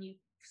happens and you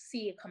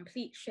see a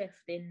complete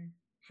shift in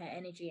her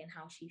energy and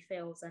how she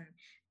feels. And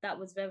that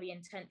was very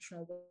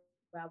intentional,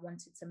 where I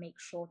wanted to make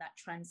sure that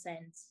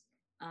transcends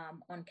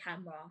on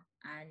camera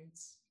and,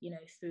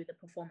 through the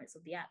performance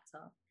of the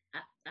actor,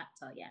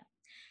 yeah.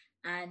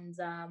 And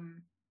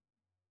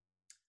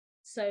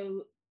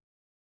so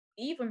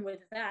even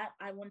with that,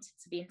 I wanted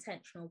to be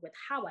intentional with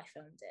how I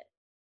filmed it,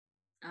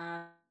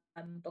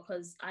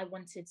 because I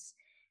wanted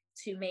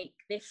to make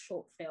this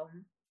short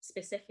film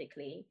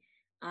specifically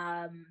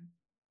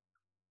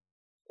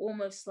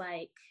almost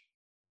like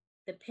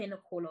the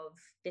pinnacle of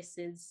this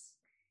is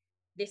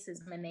this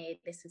is Monet,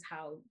 this is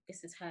her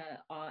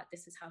art,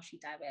 this is how she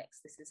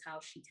directs, this is how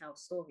she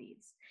tells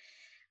stories.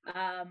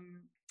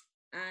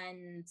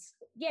 And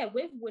yeah,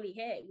 with Woolly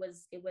Hair, it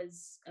was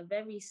a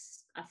very,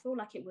 I feel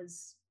like it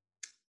was,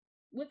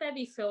 with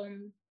every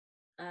film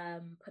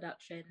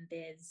production,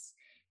 there's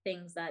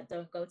things that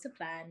don't go to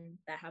plan.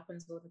 That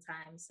happens all the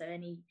time. So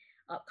any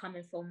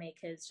upcoming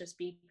filmmakers, just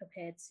be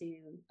prepared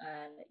to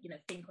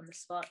think on the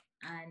spot,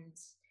 and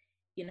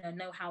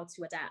know how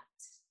to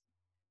adapt.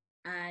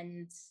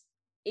 And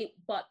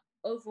but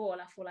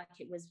overall, I feel like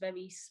it was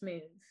very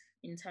smooth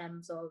in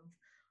terms of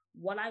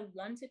what I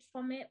wanted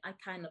from it. I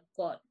kind of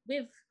got,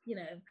 with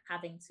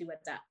having to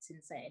adapt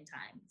in certain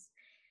times.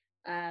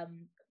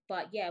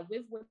 But yeah,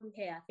 with Woolly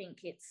Hair, I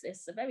think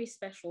it's a very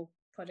special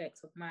project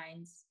of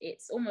mine.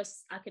 It's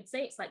almost, I could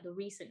say it's like the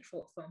recent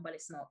short film, but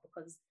it's not,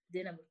 because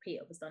Dinner with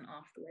Peter was done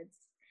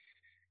afterwards.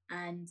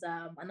 And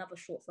another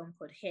short film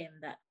called Him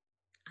that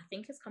I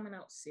think is coming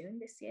out soon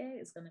this year.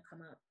 It's going to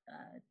come out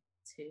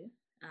too.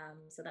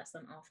 So that's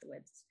done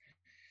afterwards.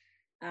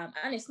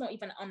 And it's not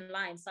even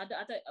online. So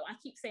I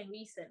keep saying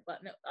recent,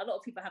 but no, a lot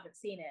of people haven't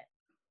seen it.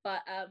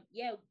 But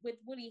yeah, with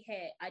Woolly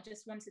Hair, I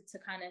just wanted to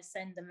kind of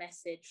send a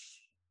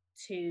message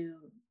to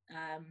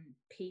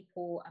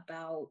people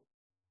about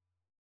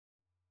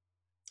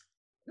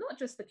not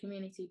just the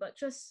community, but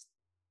just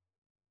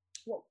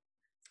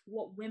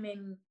what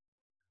women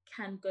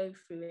can go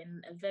through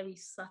in a very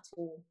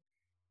subtle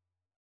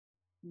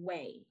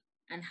way,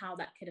 and how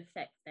that could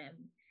affect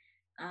them.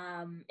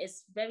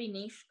 It's very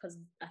niche, because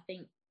I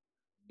think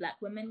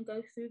Black women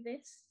go through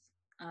this,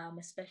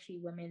 especially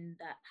women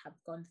that have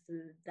gone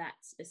through that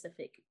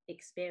specific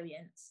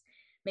experience.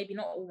 Maybe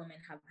not all women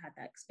have had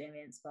that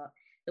experience, but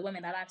the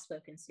women that I've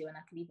spoken to, and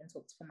I can even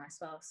talk for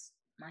myself,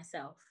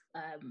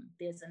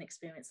 there's an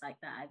experience like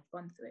that I've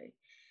gone through.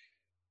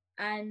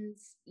 And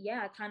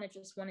yeah, I kind of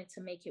just wanted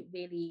to make it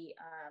really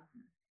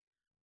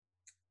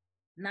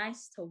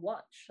nice to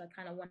watch. I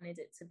kind of wanted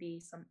it to be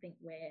something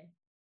where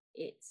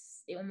it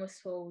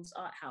almost feels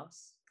art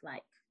house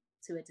like,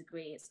 to a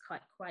degree. It's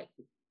quite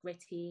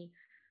gritty.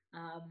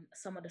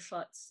 Some of the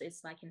shots,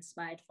 it's like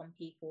inspired from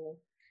people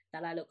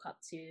that I look up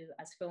to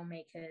as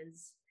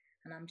filmmakers,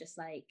 and I'm just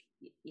like,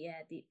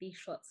 yeah, these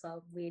shots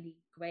are really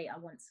great. I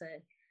want to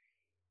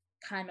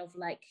kind of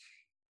like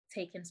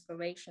take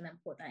inspiration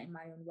and put that in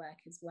my own work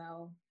as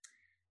well.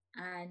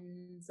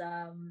 And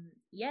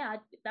yeah,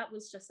 that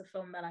was just a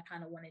film that I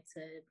kind of wanted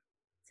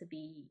to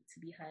be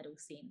heard or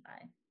seen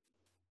by.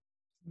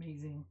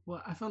 Amazing.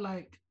 Well, I feel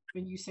like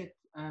when you said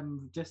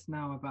just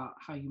now about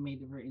how you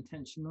made it very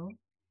intentional,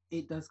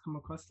 it does come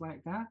across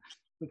like that,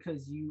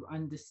 because you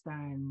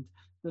understand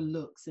the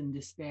looks and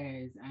the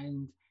stares,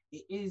 and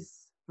it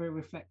is very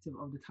reflective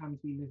of the times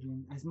we live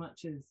in. As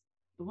much as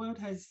the world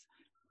has,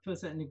 to a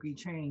certain degree,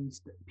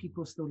 changed,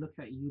 people still look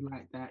at you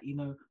like that.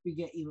 We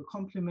get either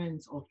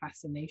compliments or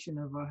fascination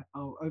over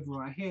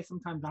our hair.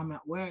 Sometimes I'm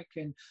at work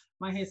and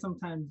my hair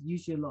sometimes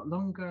usually a lot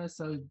longer,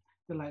 so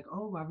they're like,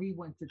 oh, I really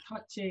want to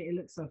touch it. It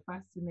looks so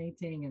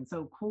fascinating and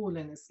so cool.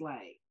 And it's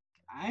like,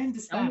 I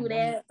understand. Don't do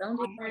that. Don't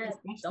do that.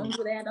 Don't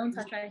do that. Don't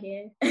touch our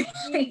hair. I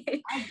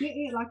get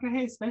it. Like, our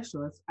hair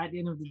specialist, at the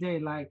end of the day,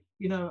 like,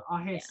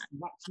 our hair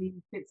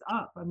actually fits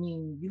up. I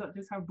mean, you don't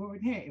just have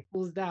boring hair. It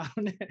falls down.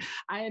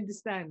 I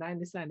understand.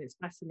 It's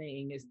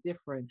fascinating. It's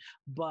different.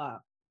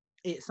 But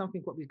it's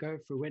something what we go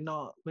through.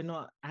 We're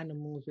not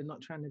animals. We're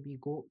not trying to be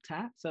gawped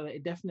at. So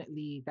it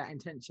definitely, that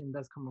intention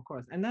does come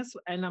across. And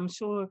I'm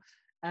sure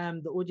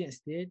the audience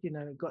did,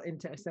 got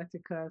into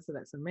Aesthetica, so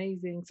that's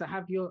amazing. So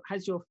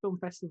has your film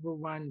festival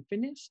run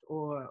finished,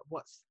 or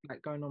what's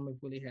like going on with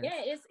Woolly Hair?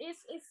 Yeah, it's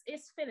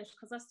finished,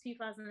 because that's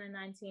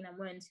 2019 and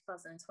we're in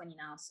 2020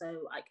 now.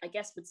 So I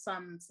guess with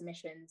some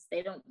submissions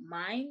they don't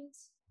mind,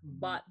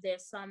 but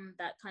there's some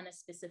that kind of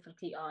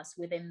specifically ask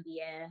within the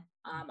year.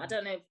 I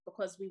don't know if,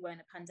 because we were in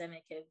a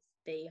pandemic, if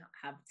they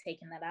have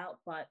taken that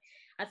out, but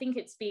I think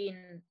it's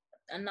been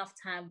enough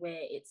time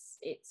where it's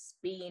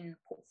been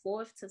put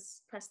forth to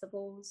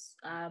festivals,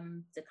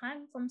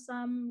 declined from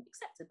some,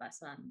 accepted by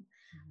some.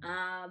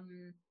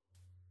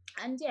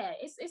 And yeah,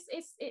 it's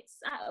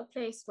at a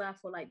place where I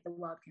feel like the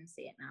world can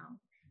see it now.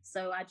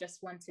 So I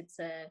just wanted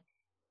to,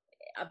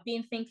 I've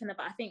been thinking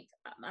about, I think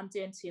I'm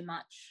doing too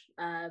much.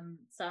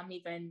 So I'm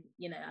even,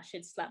 I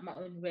should slap my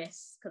own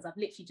wrist, because I've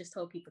literally just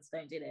told people to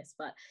don't do this.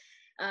 But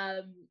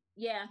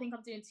yeah, I think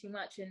I'm doing too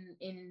much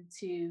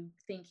into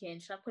thinking,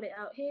 should I put it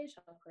out here?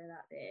 Should I put it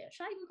out there?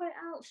 Should I even put it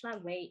out? Should I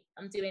wait?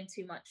 I'm doing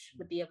too much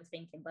with the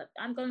overthinking, but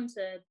I'm going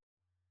to,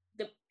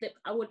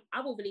 I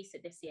will release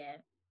it this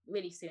year,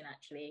 really soon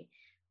actually.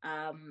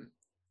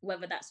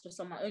 Whether that's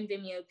just on my own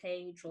Vimeo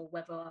page, or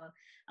whether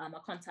I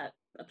contact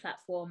a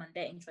platform and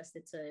they're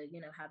interested to,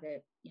 have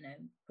it,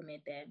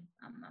 premiered there,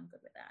 I'm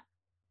good with that.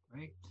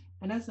 Great.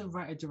 And as a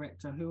writer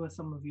director, who are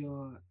some of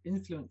your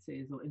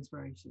influences or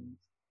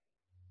inspirations?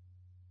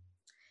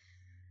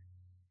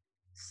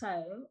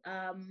 So,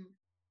 man,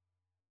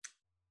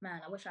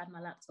 I wish I had my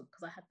laptop,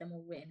 because I had them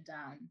all written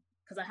down,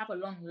 because I have a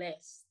long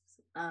list.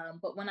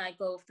 But when I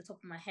go off the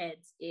top of my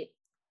head, it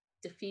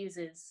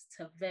diffuses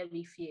to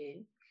very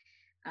few.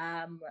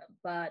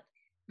 But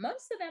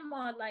most of them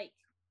are like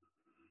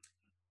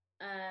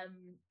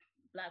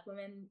Black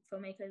women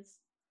filmmakers.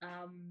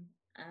 I'm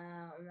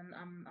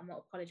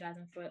not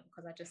apologizing for it,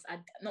 because I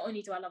not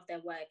only do I love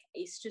their work,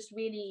 it's just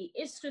really,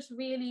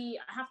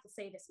 I have to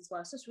say this as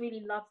well, it's just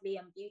really lovely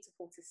and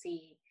beautiful to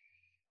see,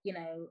 you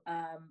know,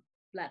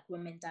 Black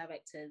women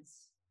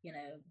directors, you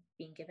know,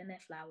 being given their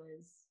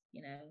flowers,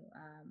 you know,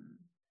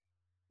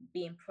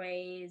 being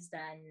praised.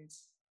 And,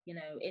 you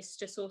know, it's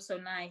just also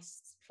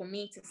nice for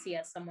me to see,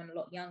 as someone a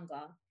lot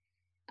younger,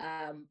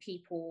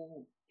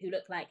 people who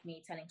look like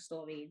me telling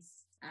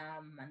stories,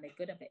 and they're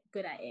good at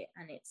it,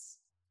 and it's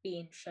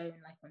being shown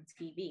like on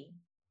TV.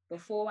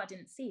 Before, I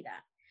didn't see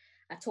that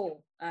at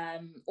all,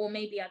 or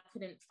maybe I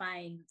couldn't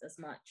find as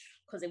much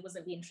because it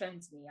wasn't being shown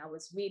to me. I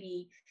was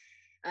really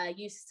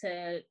used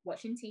to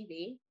watching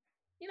TV,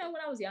 you know,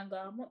 when I was younger.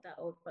 I'm not that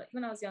old, but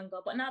when I was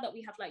younger. But now that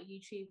we have like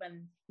YouTube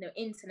and, you know,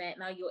 internet,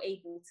 now you're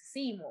able to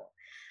see more.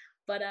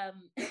 But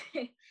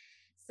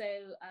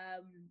so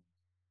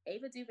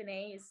Ava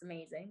DuVernay is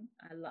amazing.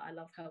 I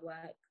love her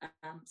work.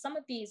 Some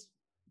of these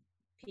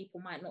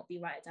people might not be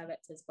writer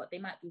directors, but they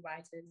might be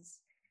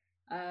writers.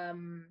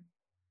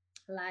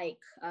 Like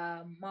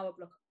Mara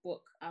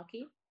Book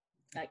Alki.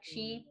 Like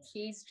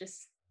she's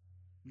just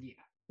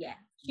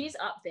she's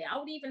up there. I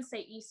would even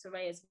say Issa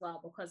Rae as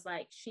well, because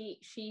like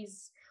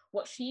she's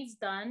what she's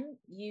done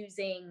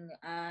using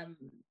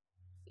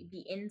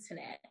the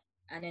internet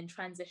and then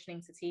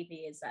transitioning to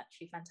TV is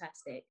actually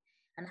fantastic.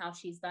 And how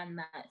she's done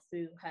that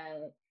through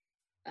her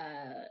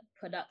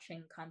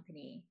production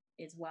company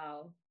as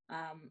well,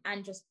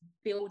 and just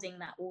building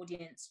that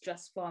audience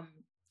just from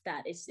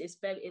that. It's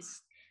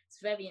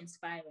very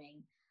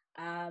inspiring.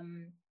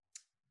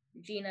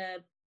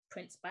 Gina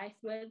Prince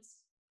Bythewood,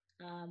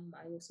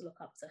 I also look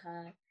up to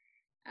her.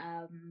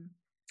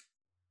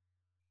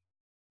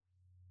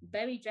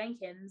 Barry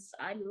Jenkins,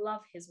 I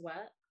love his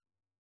work.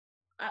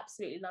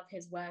 Absolutely love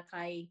his work.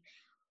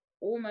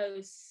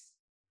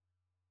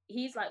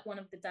 He's like one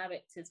of the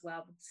directors where I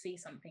would see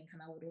something and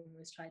I would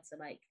almost try to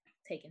like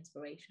take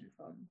inspiration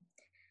from.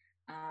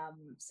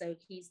 So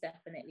he's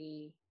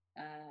definitely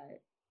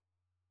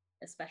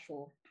a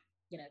special,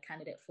 you know,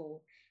 candidate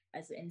for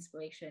as an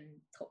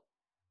inspiration top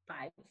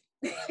 5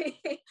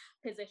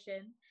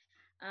 position.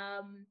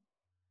 I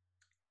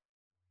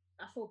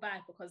feel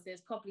bad because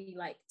there's probably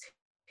like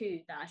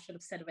 2 that I should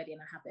have said already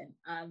and I haven't.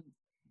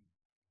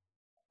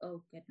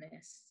 Oh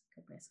goodness.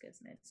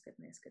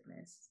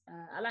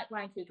 I like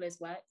Ryan Coogler's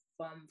work,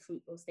 from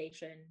Fruitvale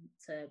Station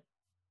to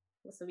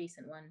what's the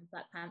recent one?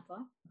 Black Panther.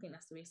 I think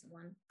that's the recent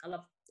one. I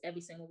love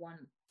every single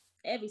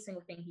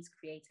thing he's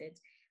created,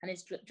 and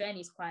his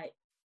journey is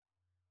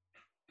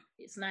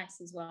it's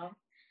nice as well.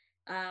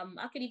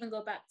 I could even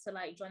go back to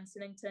like John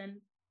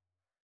Sillington,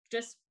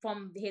 just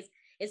from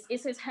it's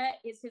his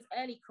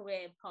early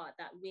career part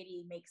that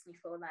really makes me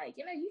feel like,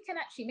 you know, you can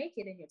actually make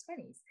it in your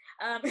 20s.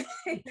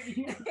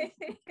 You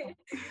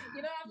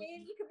know what I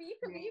mean? You could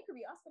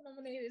be Oscar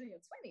nominated in your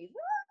 20s.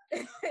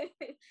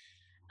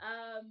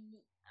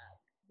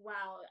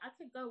 Wow, I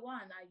could go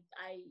on.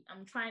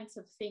 I'm trying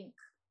to think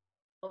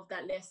of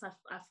that list.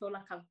 I feel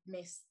like I've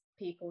missed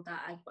people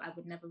that I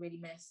would never really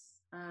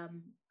miss. I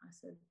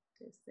said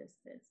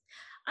this.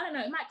 I don't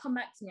know, it might come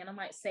back to me and I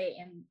might say it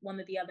in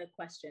one of the other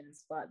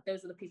questions, but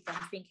those are the people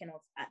I'm thinking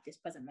of at this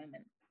present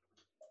moment.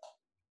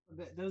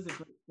 Those are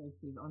great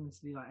choices,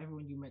 honestly. Like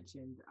everyone you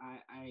mentioned,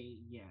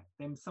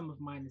 them some of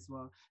mine as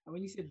well. And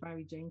when you said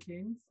Barry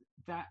Jenkins,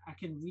 that I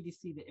can really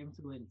see the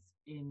influence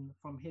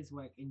from his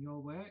work in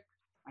your work.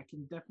 I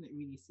can definitely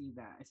really see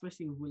that,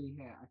 especially with woolly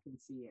hair. I can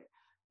see it.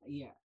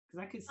 Yeah,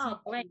 because I could see. Oh,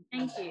 great!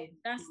 Thank you.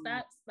 That's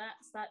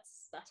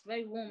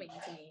very warming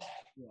to me.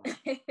 Yeah.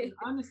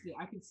 Honestly,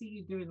 I could see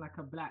you doing like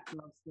a Black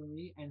love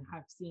story and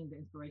have seen the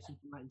inspiration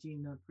from like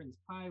Gina Prince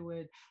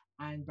Bythewood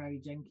and Barry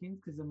Jenkins.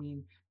 Because I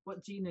mean,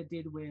 what Gina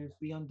did with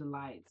Beyond the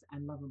Lights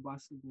and Love and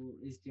Basketball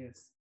is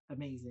just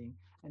amazing.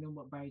 And then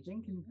what Barry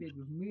Jenkins did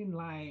with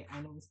Moonlight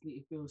and obviously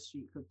If Beale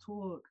Street Could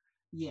Talk.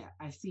 Yeah,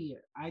 I see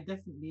it. I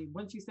definitely,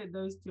 once you said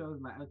those 2, I was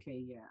like, okay,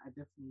 yeah, I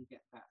definitely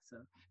get that. So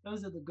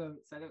those are the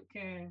goats. I don't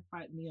care.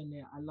 Fight me on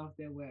it. I love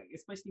their work,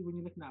 especially when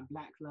you're looking at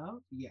Black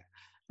love. Yeah.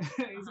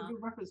 It's a good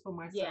reference for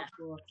myself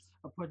for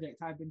a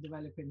project I've been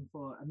developing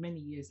for many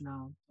years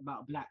now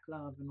about Black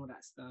love and all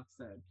that stuff.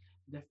 So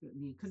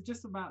definitely, because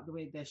just about the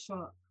way they're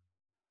shot,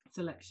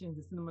 selections,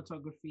 the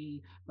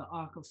cinematography, the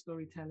arc of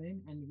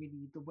storytelling, and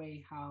really the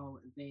way how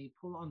they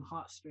pull on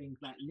heartstrings,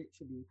 like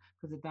literally,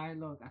 because the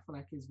dialogue I feel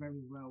like is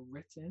very well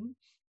written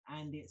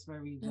and it's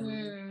very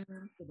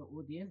for the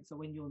audience. So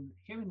when you're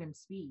hearing them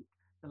speak,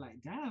 they're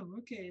like, damn,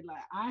 okay,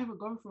 like I haven't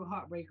gone through a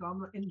heartbreak,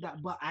 I'm not in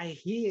that, but I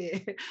hear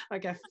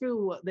like I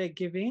feel what they're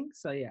giving.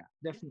 So yeah,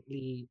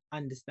 definitely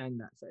understand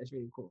that. So it's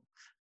really cool.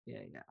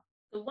 Yeah.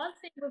 The one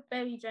thing with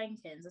Barry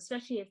Jenkins,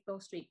 especially If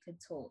Beale Street Could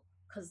Talk,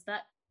 because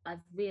that I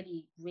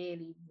really,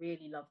 really,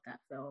 really love that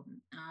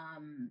film.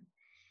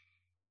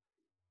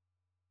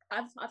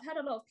 I've had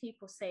a lot of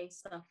people say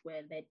stuff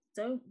where they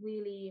don't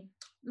really,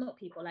 not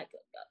people, like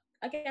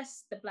I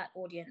guess the Black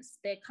audience,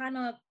 they're kind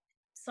of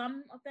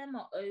some of them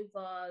are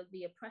over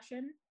the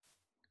oppression,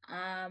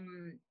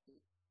 and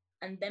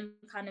them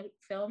kind of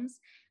films.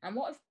 And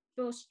what if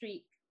Beale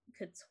Street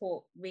Could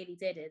Talk really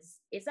did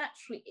is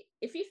actually,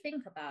 if you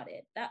think about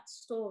it, that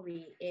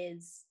story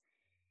is,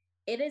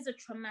 it is a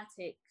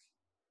traumatic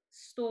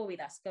story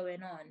that's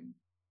going on,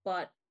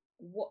 but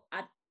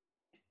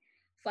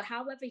for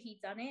however he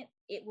done it,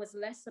 it was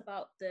less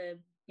about the,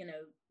 you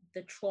know,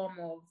 the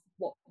trauma of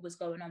what was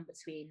going on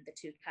between the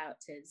two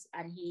characters,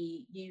 and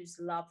he used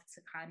love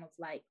to kind of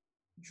like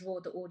draw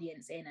the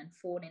audience in and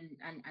fall in,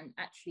 and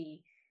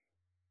actually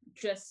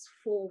just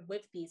fall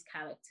with these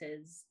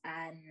characters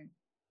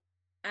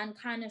and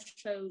kind of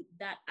show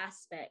that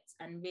aspect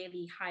and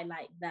really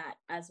highlight that,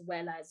 as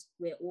well as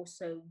we're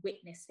also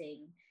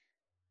witnessing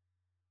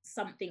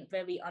something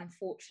very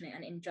unfortunate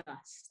and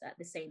unjust at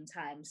the same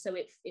time. So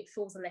it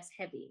feels less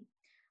heavy,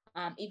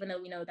 even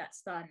though we know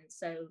that's done.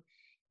 So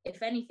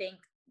if anything,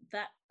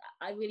 that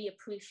I really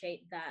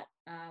appreciate that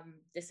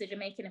decision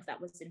making, if that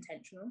was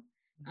intentional.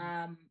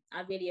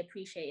 I really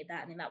appreciated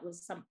that. I mean, that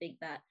was something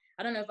that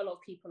I don't know if a lot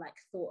of people like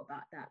thought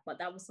about that, but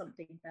that was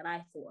something that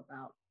I thought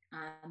about,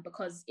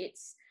 because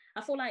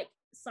I feel like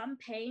some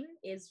pain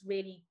is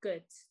really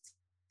good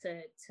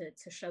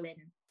to show in,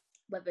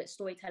 whether it's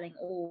storytelling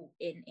or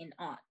in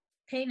art.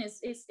 Pain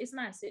is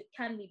nice. It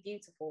can be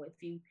beautiful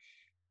if you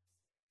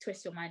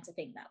twist your mind to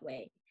think that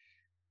way.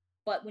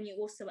 But when you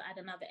also add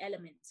another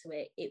element to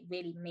it, it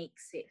really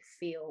makes it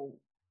feel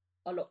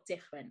a lot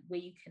different, where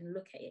you can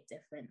look at it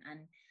different.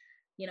 And,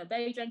 you know,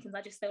 Barry Jenkins,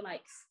 I just feel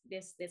like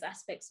there's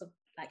aspects of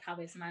like how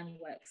his mind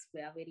works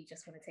where I really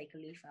just want to take a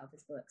leaf out of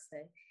his book. So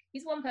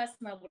he's one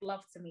person I would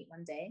love to meet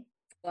one day.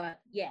 But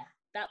yeah,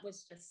 that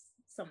was just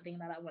something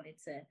that I wanted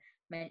to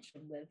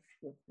mention with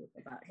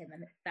about him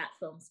and that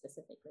film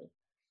specifically.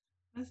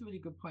 That's a really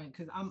good point,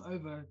 because I'm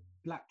over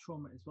Black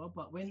trauma as well.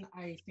 But when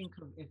I think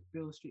of If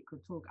Beale Street Could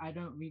Talk, I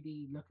don't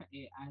really look at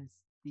it as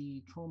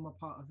the trauma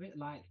part of it.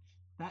 Like,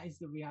 that is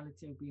the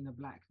reality of being a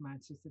Black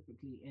man,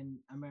 specifically in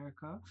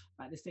America.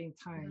 But at the same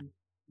time,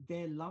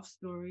 their love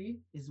story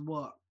is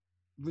what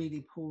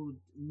really pulled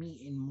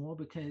me in more,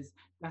 because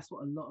that's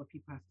what a lot of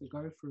people have to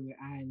go through.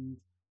 And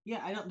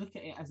yeah, I don't look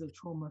at it as a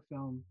trauma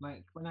film.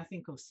 Like, when I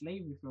think of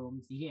slavery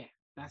films, yeah,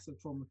 that's a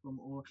trauma film.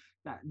 Or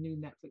that new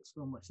Netflix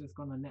film which has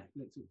gone on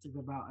Netflix, which is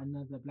about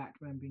another Black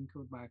man being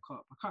killed by a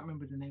cop. I can't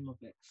remember the name of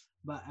it,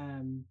 but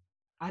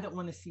I don't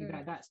want to see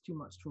that. That's too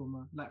much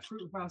trauma. Like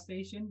Fruitvale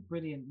Station,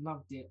 brilliant,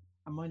 loved it.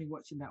 I'm only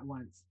watching that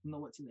once. I'm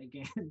not watching it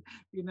again.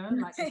 You know,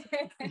 like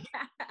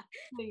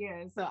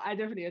yeah. So I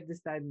definitely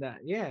understand that.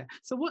 Yeah.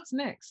 So what's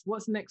next?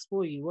 What's next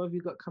for you? What have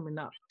you got coming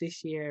up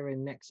this year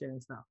and next year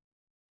and stuff?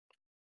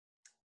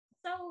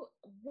 So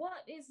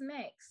what is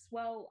next?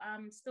 Well,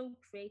 I'm still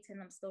creating,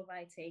 I'm still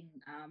writing.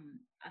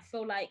 I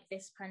feel like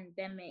this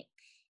pandemic,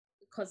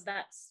 because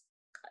that's,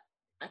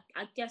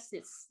 I guess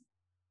it's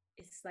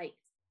like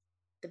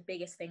the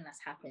biggest thing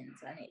that's happened,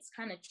 and it's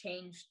kind of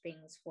changed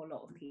things for a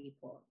lot of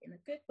people in a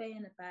good way,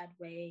 in a bad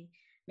way.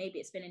 Maybe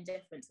it's been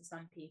indifferent to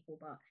some people,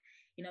 but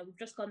you know, we've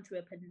just gone through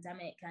a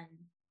pandemic, and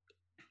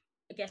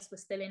I guess we're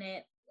still in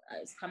it.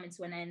 It's coming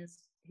to an end.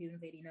 Who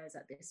really knows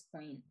at this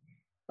point?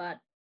 But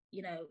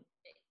you know,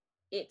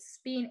 it's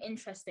been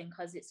interesting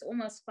because it's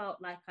almost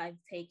felt like I've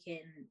taken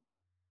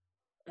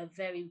a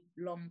very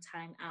long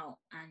time out,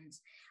 and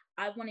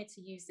I wanted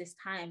to use this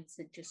time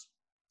to just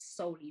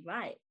solely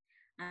write.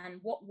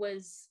 And what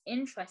was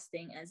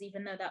interesting is,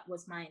 even though that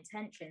was my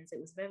intentions, it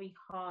was very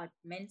hard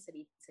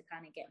mentally to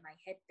kind of get my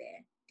head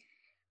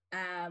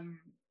there,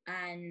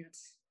 and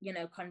you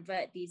know,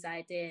 convert these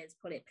ideas,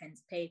 put it pen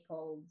to paper,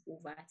 or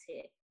write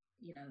it,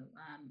 you know,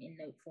 in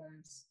note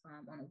forms,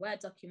 on a Word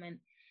document.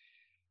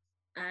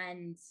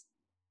 And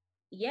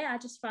yeah, I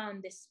just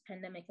found this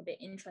pandemic a bit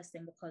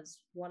interesting, because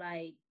what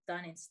I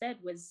done instead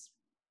was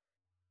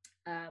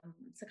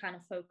to kind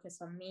of focus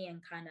on me and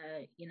kind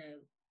of, you know,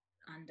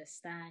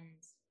 understand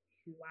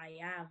who I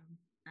am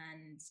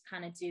and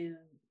kind of do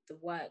the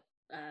work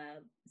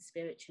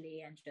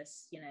spiritually, and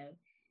just, you know,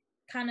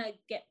 kind of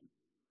get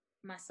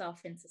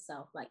myself into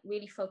self, like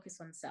really focus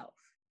on self.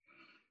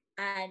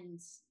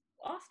 And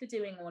after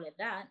doing all of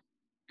that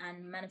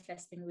and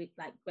manifesting with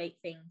like great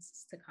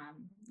things to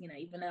come, you know,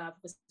 even though I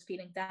was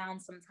feeling down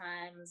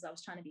sometimes, I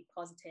was trying to be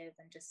positive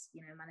and just,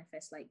 you know,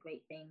 manifest like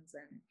great things,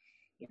 and,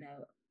 you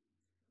know,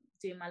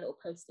 doing my little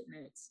post-it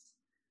notes,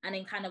 and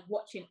then kind of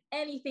watching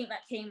anything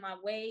that came my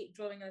way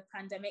during the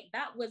pandemic.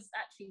 That was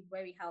actually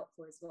very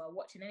helpful as well,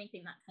 watching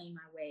anything that came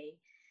my way.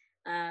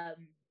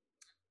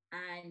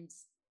 And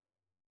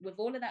with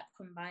all of that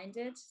combined,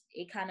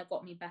 it kind of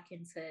got me back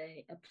into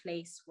a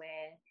place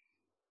where,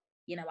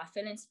 you know, I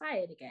feel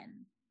inspired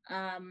again.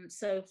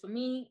 So for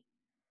me,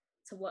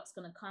 to what's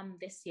going to come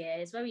this year,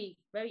 is very,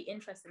 very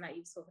interesting that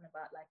you're talking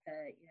about like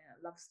a, you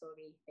know, love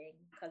story thing,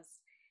 because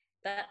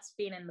that's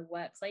been in the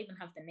works. I even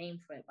have the name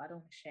for it, but I don't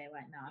want to share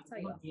right now. I'll tell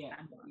you off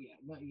camera. Yeah,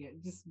 not yet.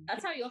 Just I'll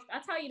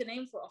tell you the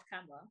name for it off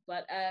camera.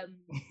 But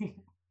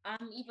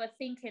I'm either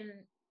thinking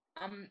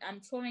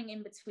I'm touring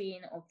in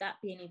between of that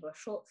being either a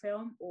short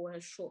film or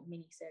a short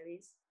mini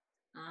series.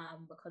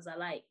 because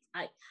I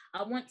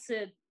want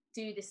to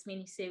do this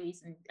mini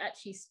series and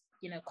actually,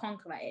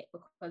 conquer at it,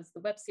 because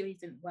the web series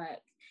didn't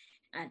work,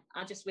 and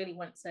I just really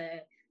want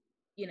to,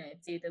 do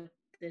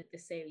the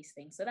series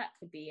thing. So that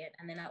could be it.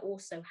 And then I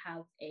also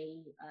have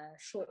a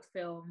short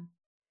film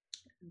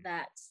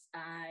that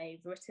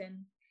I've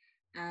written,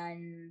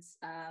 and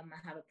I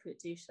have a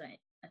producer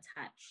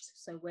attached.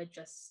 So we're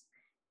just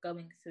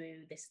going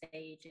through the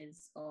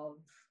stages of,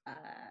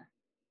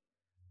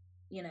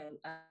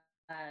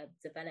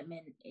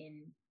 development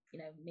in,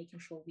 making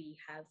sure we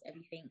have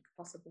everything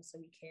possible so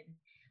we can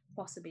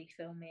possibly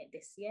film it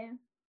this year,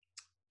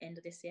 end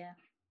of this year.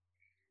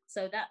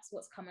 So that's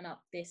what's coming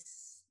up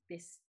this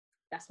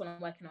that's what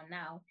I'm working on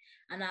now.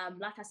 And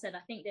like I said,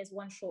 I think there's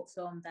one short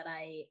film that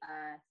I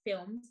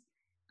filmed,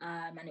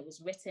 and it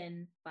was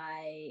written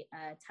by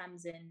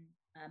Tamsin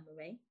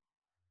Murray,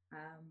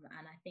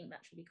 and I think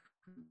that should be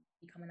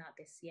coming out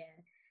this year.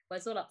 But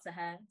it's all up to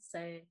her.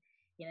 So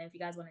if you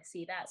guys want to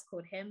see that, it's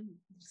called Him.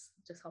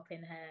 Just hop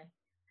in her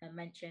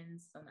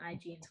mentions on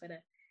IG and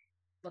Twitter,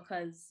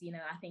 because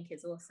I think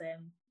it's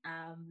awesome,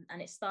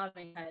 and it's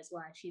starring her as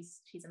well.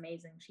 She's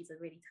amazing. She's a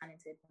really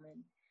talented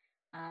woman.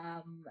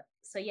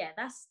 So yeah,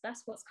 that's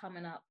what's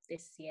coming up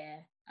this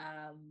year,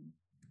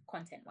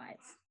 content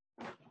wise.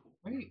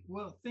 Great.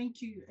 Well,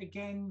 thank you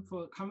again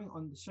for coming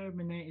on the show,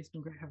 Monet. It's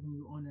been great having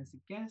you on as a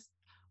guest.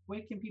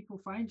 Where can people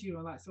find you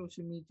on like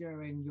social media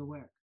and your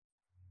work?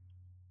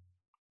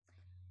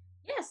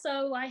 Yeah,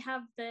 so I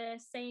have the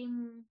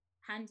same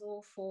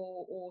handle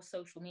for all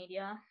social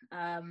media.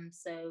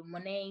 So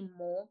Monet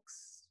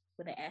Morgs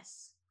with an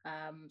S.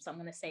 So I'm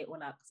going to say it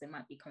all out because it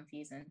might be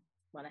confusing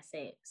while I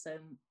say it. So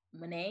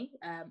Monet,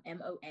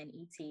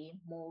 Monet,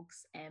 Morgs,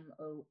 Morgs.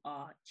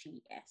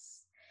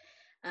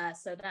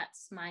 So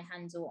that's my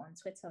handle on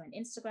Twitter and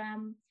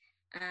Instagram.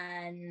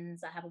 And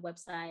I have a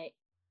website,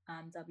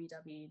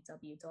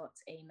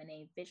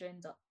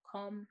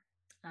 www.amonetvision.com.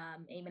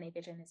 Amonet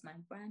Vision is my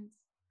brand.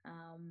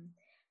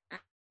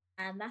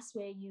 And that's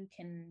where you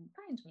can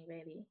find me,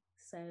 really.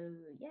 So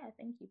yeah,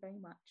 thank you very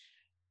much.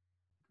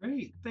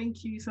 Great.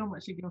 Thank you so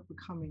much again for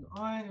coming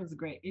on. It was a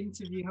great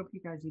interview. Hope you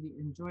guys really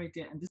enjoyed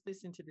it. And just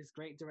listening to this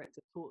great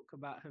director talk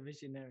about her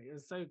visionary. It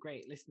was so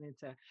great listening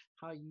to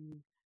how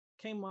you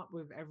came up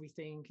with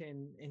everything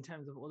in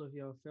terms of all of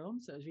your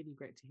films. So it was really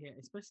great to hear,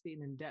 especially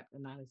an in-depth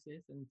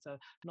analysis. And so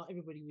not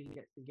everybody really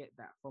gets to get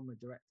that from a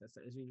director. So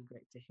it was really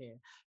great to hear.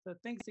 So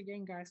thanks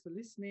again, guys, for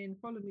listening.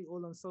 Follow me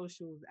all on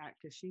socials at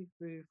Kashif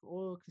Booth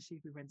or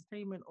Kashif Booth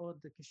Entertainment or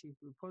the Kashif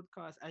Booth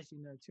Podcast. As you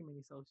know, too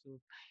many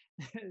socials.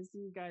 See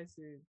you guys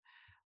soon.